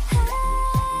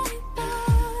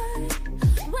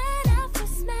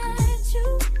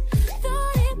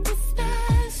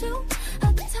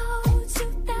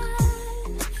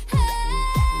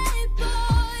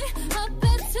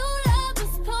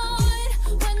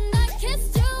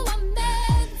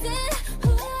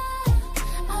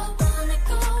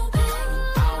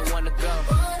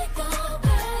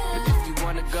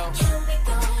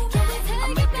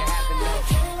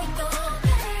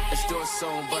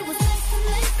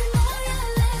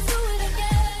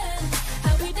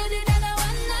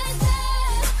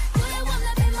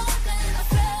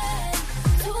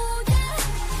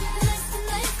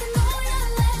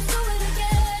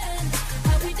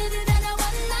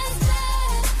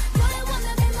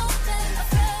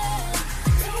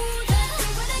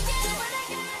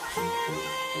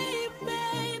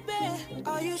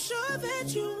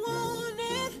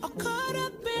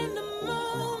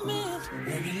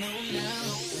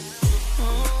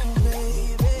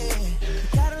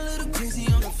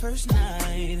 First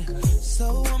night,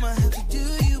 so I'ma have to do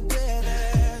you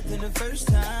better than the first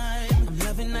time. I'm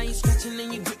loving how you scratching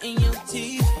and you gritting your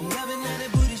teeth. I'm loving how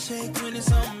that booty shake when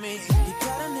it's on me. You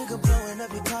got a nigga blowing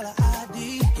up your caller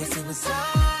ID. Guess it was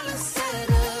all a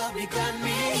setup. You got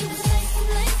me. It was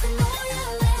nice and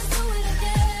loyal. Let's do it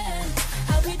again.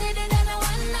 How we did it on a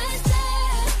one night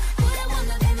stand. But I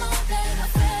wanna be more than a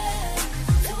friend.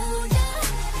 So yeah,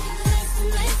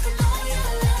 nice and loyal.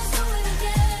 Let's do it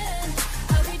again.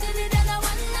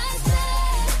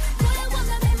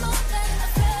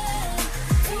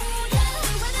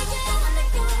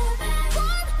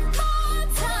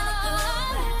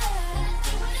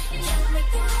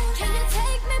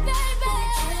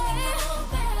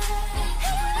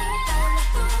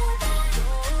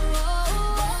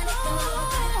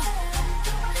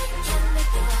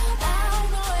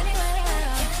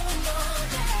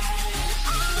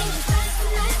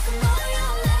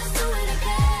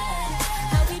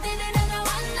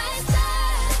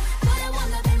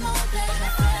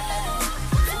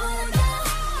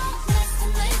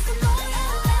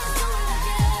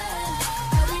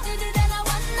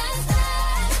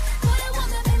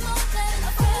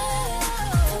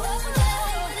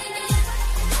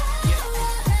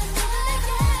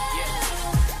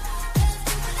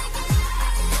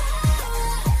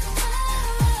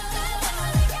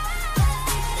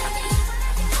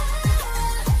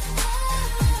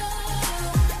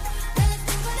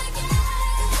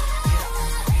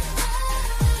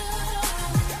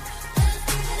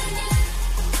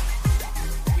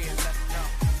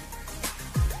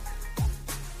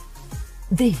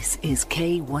 This is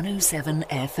K107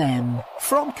 FM.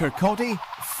 From Kirkcaldy,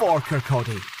 for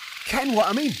Kirkcaldy. Ken what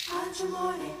I mean?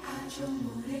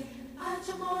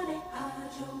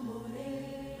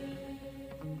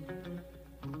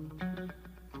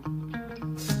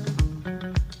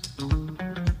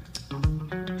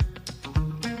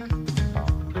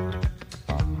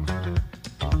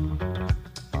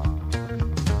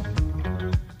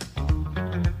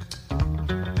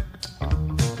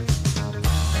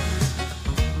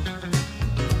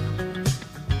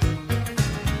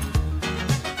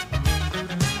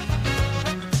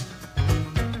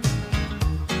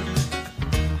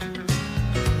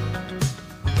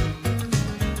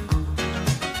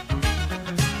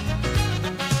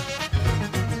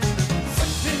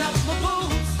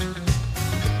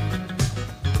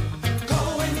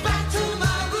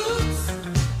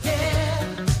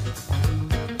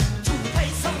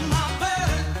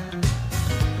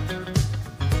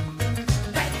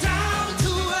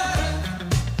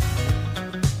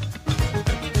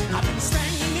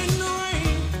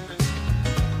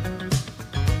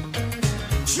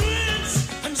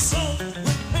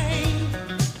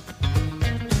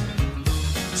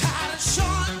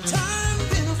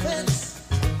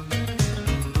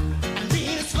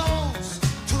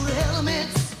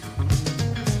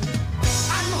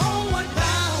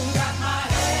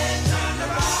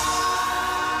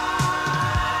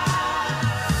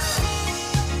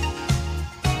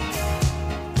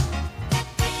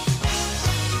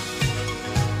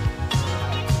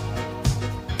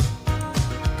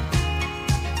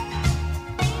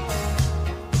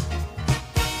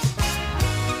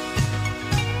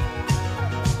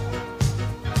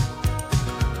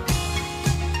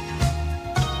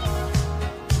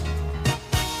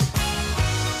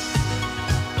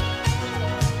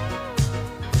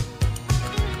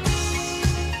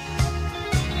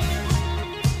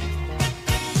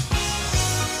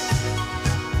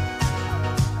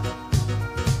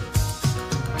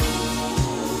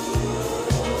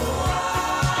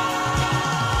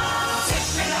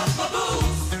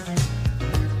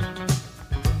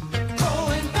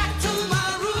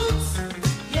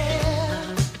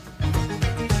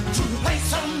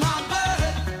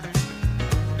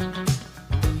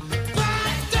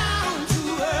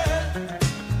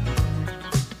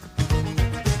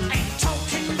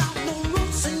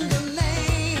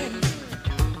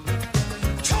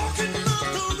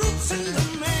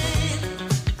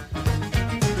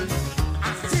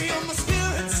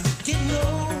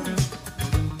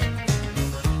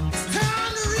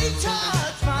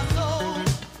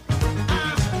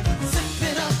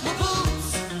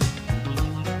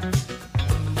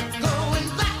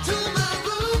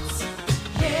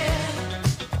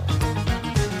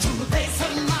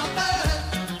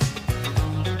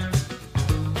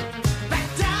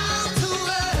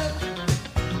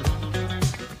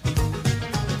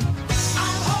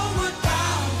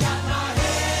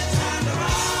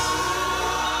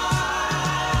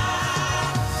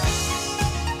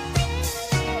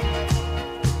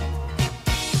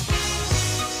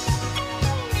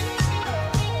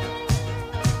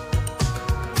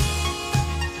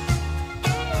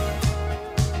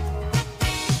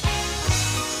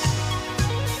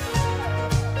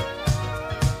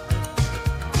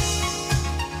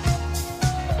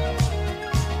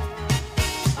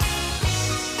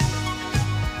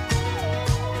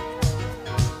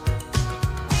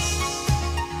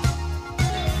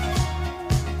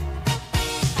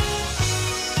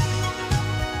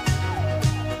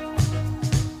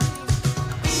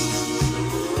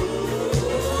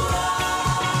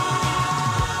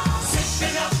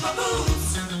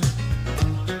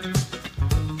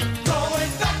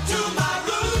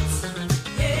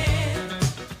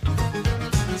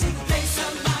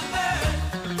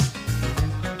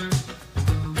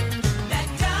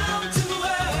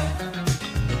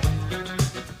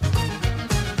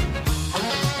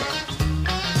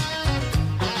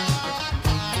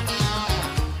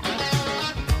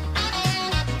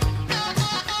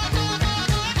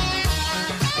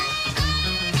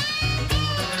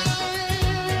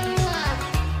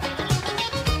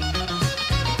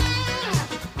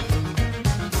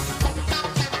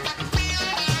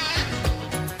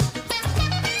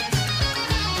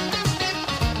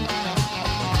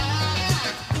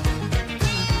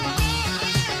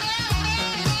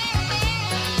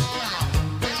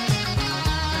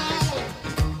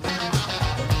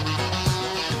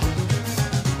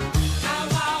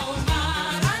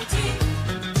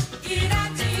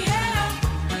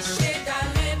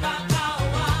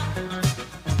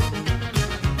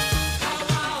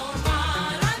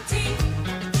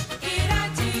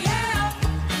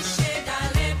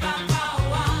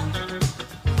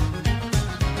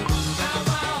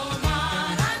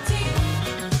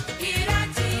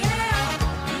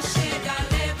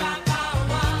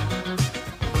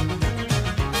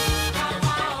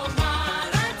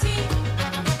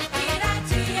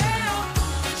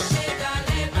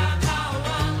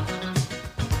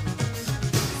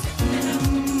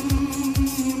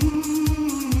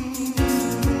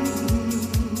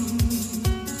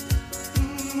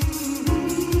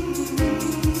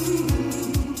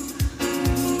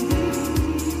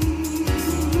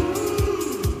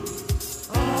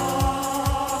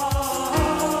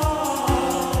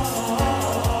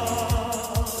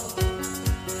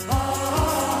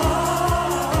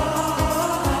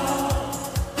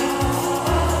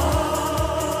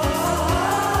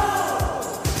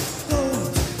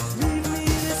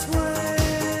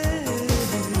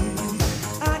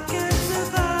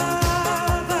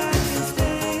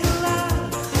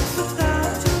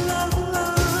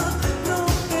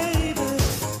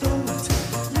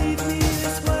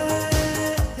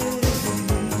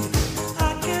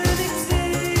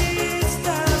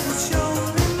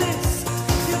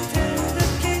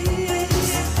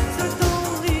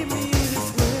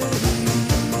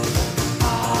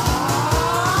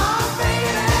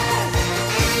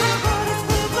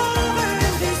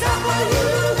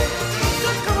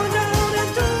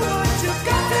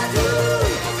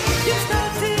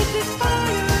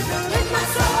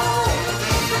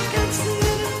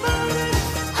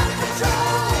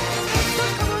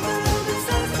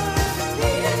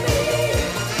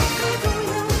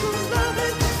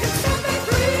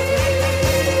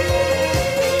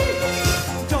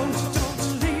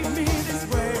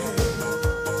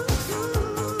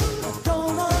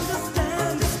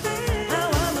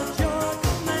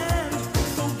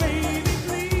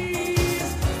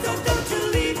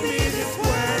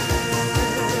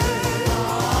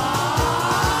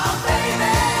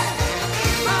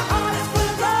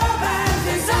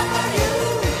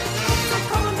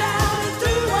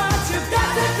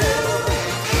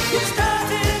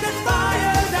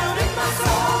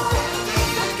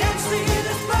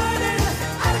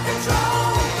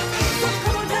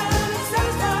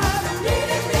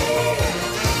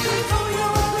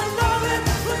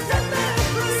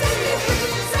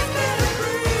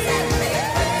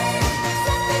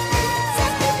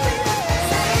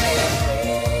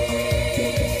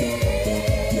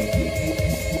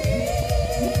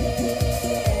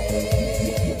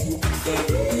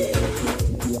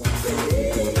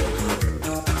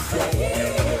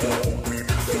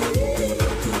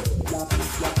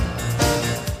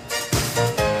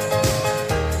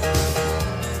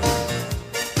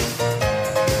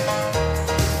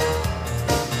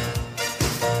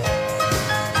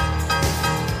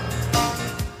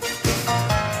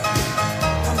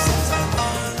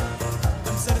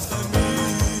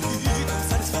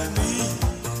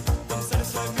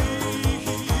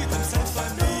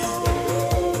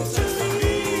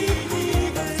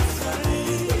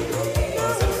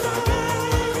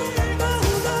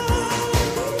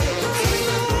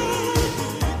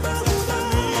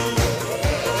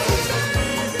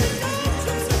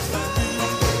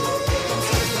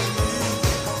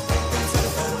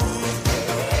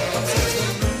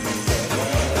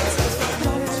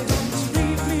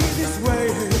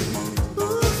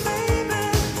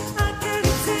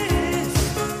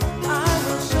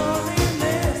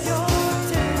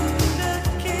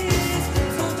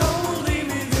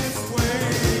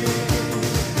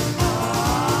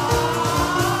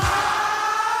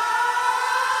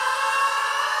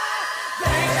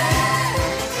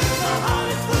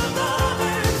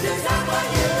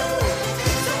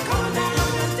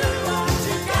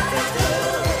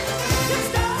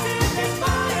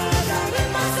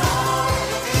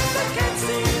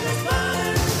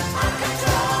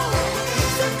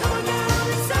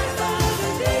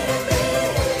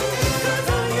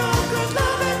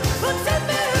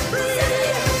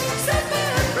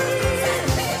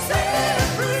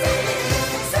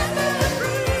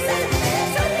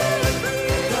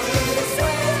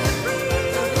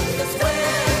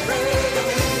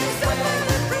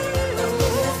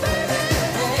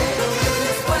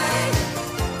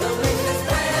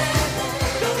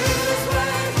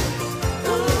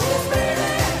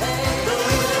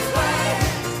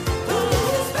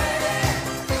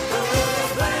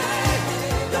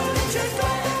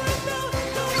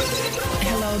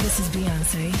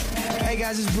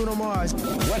 guys, it's Bruno Mars.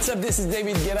 What's up? This is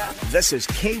David Guetta. This is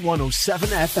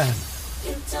K107 FM.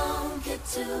 You don't get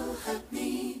to hurt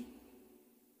me.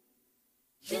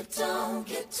 You don't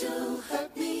get to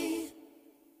hurt me.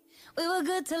 We were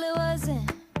good till it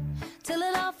wasn't, till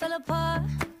it all fell apart.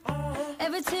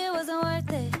 Every tear wasn't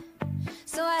worth it,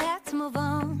 so I had to move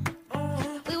on.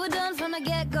 We were done from the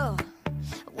get-go.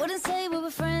 I wouldn't say we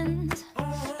were friends,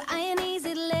 but I ain't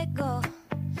easy to let go.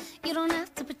 You don't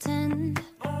have to pretend.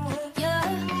 You're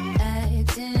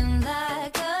acting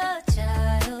like a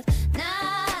child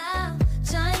now,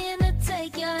 trying to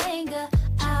take your anger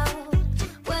out.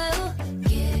 Well,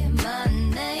 get my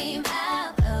name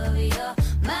out of your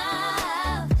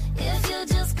mouth if you're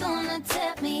just gonna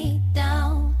tear me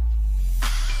down.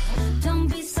 Don't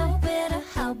be so bitter,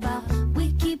 how about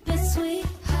we keep it sweet?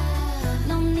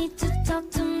 No need to talk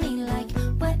to me like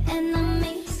we're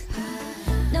enemies.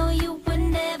 No, you were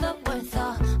never worth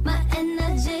all my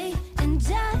energy. And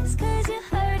just cause you're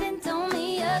hurting don't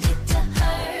mean you get to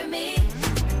hurt me.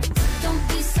 Don't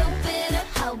be so bitter,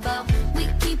 how about we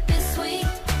keep it sweet?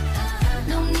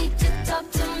 No need to talk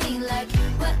to me like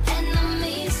we're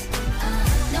enemies.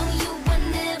 No, you were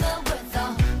never worth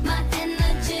all my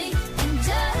energy. And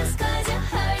just cause you're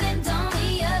hurting don't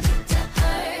mean you get to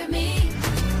hurt me.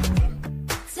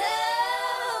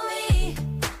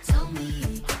 Tell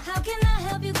me, how can I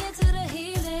help you get to the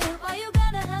healing? Why you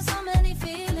gotta have so many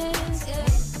feelings? Yeah.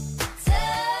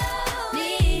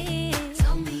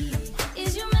 Tell me,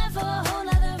 is you meant for a whole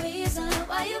other reason?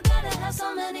 Why you gotta have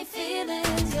so many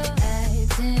feelings? You're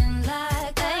acting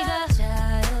like a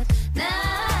child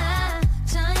now,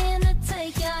 trying to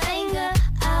take your anger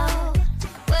out.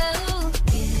 Well,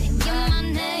 get my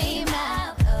name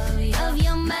out of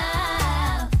your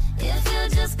mouth if you're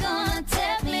just gonna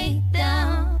tear me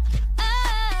down.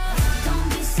 Don't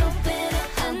be so bitter,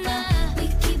 we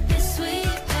keep it sweet.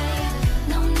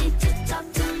 No need to talk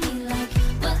to me like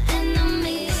we're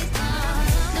enemies.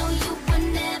 No, you were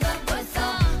never worth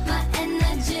all my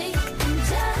energy. And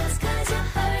just cause you're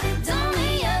hurting don't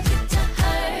mean you get to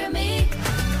hurt me.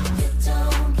 You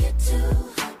don't get to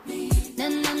hurt me. No,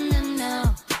 no, no, no.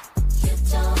 You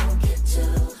don't get to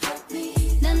hurt me.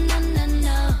 No, no, no,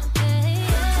 no. You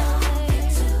don't get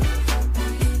to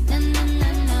hurt me. No, no, no,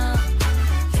 no.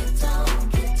 You don't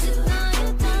get to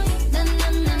hurt me. No, no,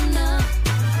 no, no.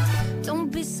 Don't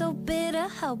be so bitter,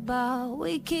 how about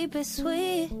we keep it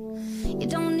sweet? You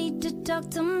don't need to talk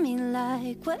to me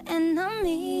like we're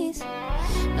enemies.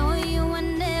 No, you were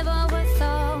never worth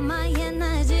all my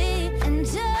energy. And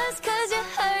just cause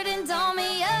you're hurting don't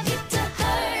mean you get to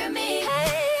hurt me.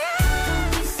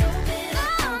 Don't be so bitter,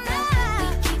 how about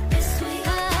we keep it sweet?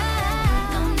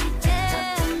 No need to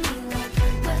talk to me like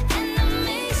we're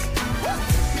enemies.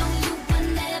 No, you were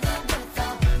never worth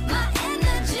all my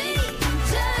energy.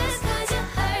 Just cause you're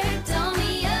hurt don't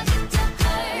mean you get to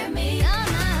hurt me. No,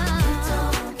 no. You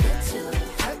don't get to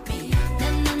hurt me. No,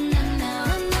 no, no, no.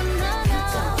 No, no, no, no. You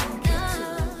don't get to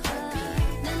hurt me.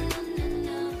 No, no, no,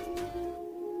 no.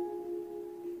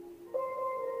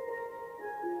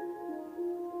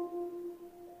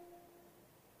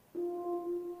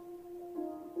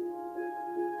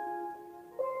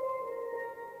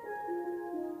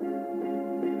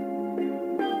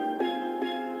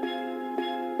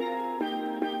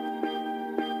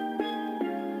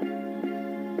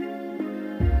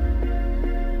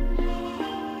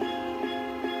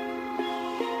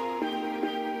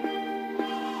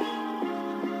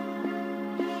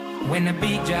 When the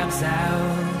beat drops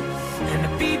out and the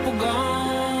people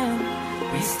gone,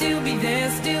 will you still be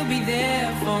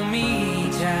there for me,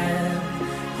 child?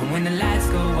 And when the lights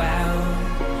go out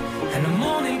and the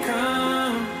morning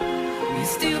come, will you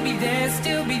still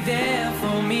be there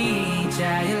for me,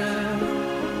 child?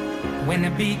 When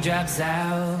the beat drops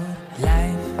out,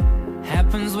 life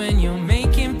happens when you're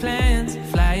making plans,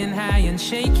 flying high and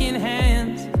shaking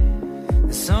hands.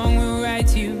 The song will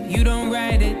write you, you don't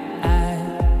write it.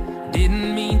 I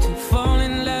didn't mean to fall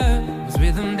in love, it was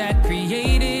rhythm that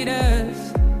created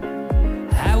us.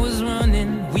 I was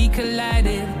running, we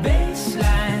collided,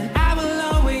 baseline. I will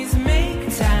always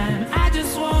make time, I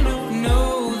just wanna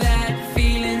know that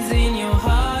feeling's in your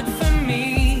heart for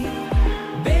me.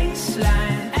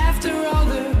 Baseline, after all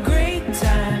the great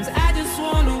times, I just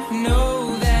wanna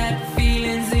know that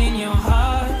feeling's in your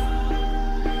heart.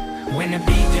 When the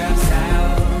beat drops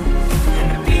out and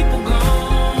the people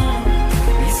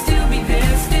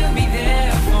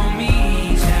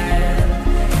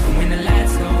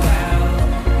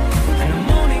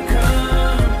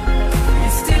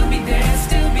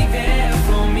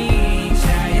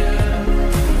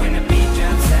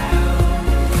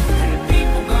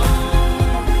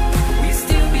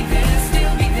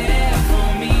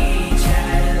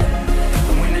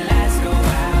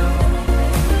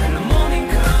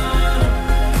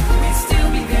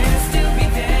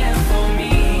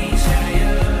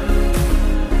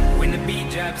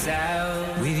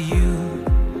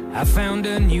I found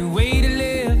a new way to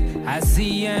live. I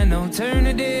see an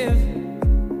alternative.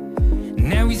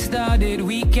 Now we started,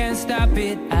 we can't stop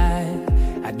it.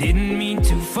 I didn't mean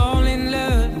to fall in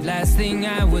love. Last thing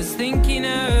I was thinking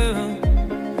of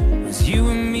was you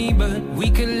and me, but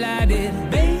we collided.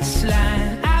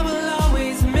 Baseline, I will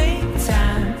always make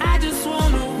time. I just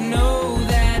wanna know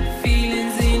that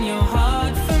feeling's in your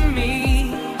heart for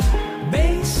me.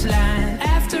 Baseline,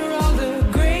 after all the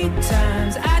great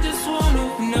times, I just wanna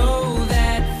know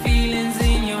that feeling's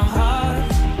in your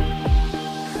heart.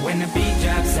 When the beat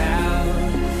drops out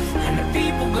and the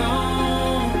people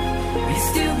gone, will you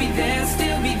still be there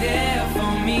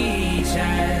for me,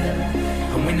 child?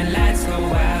 And when the lights go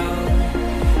out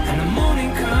and the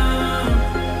morning come,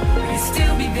 will you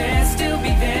still be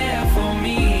there for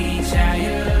me,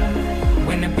 child?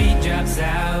 When the beat drops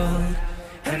out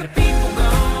and the people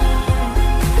gone,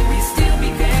 will you still be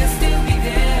there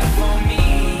for me,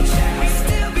 child? Will you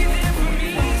still be there for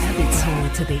me? It's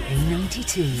hard to be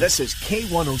A92. This is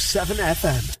K107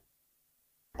 FM.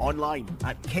 Online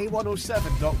at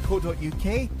k107.co.uk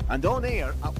and on air at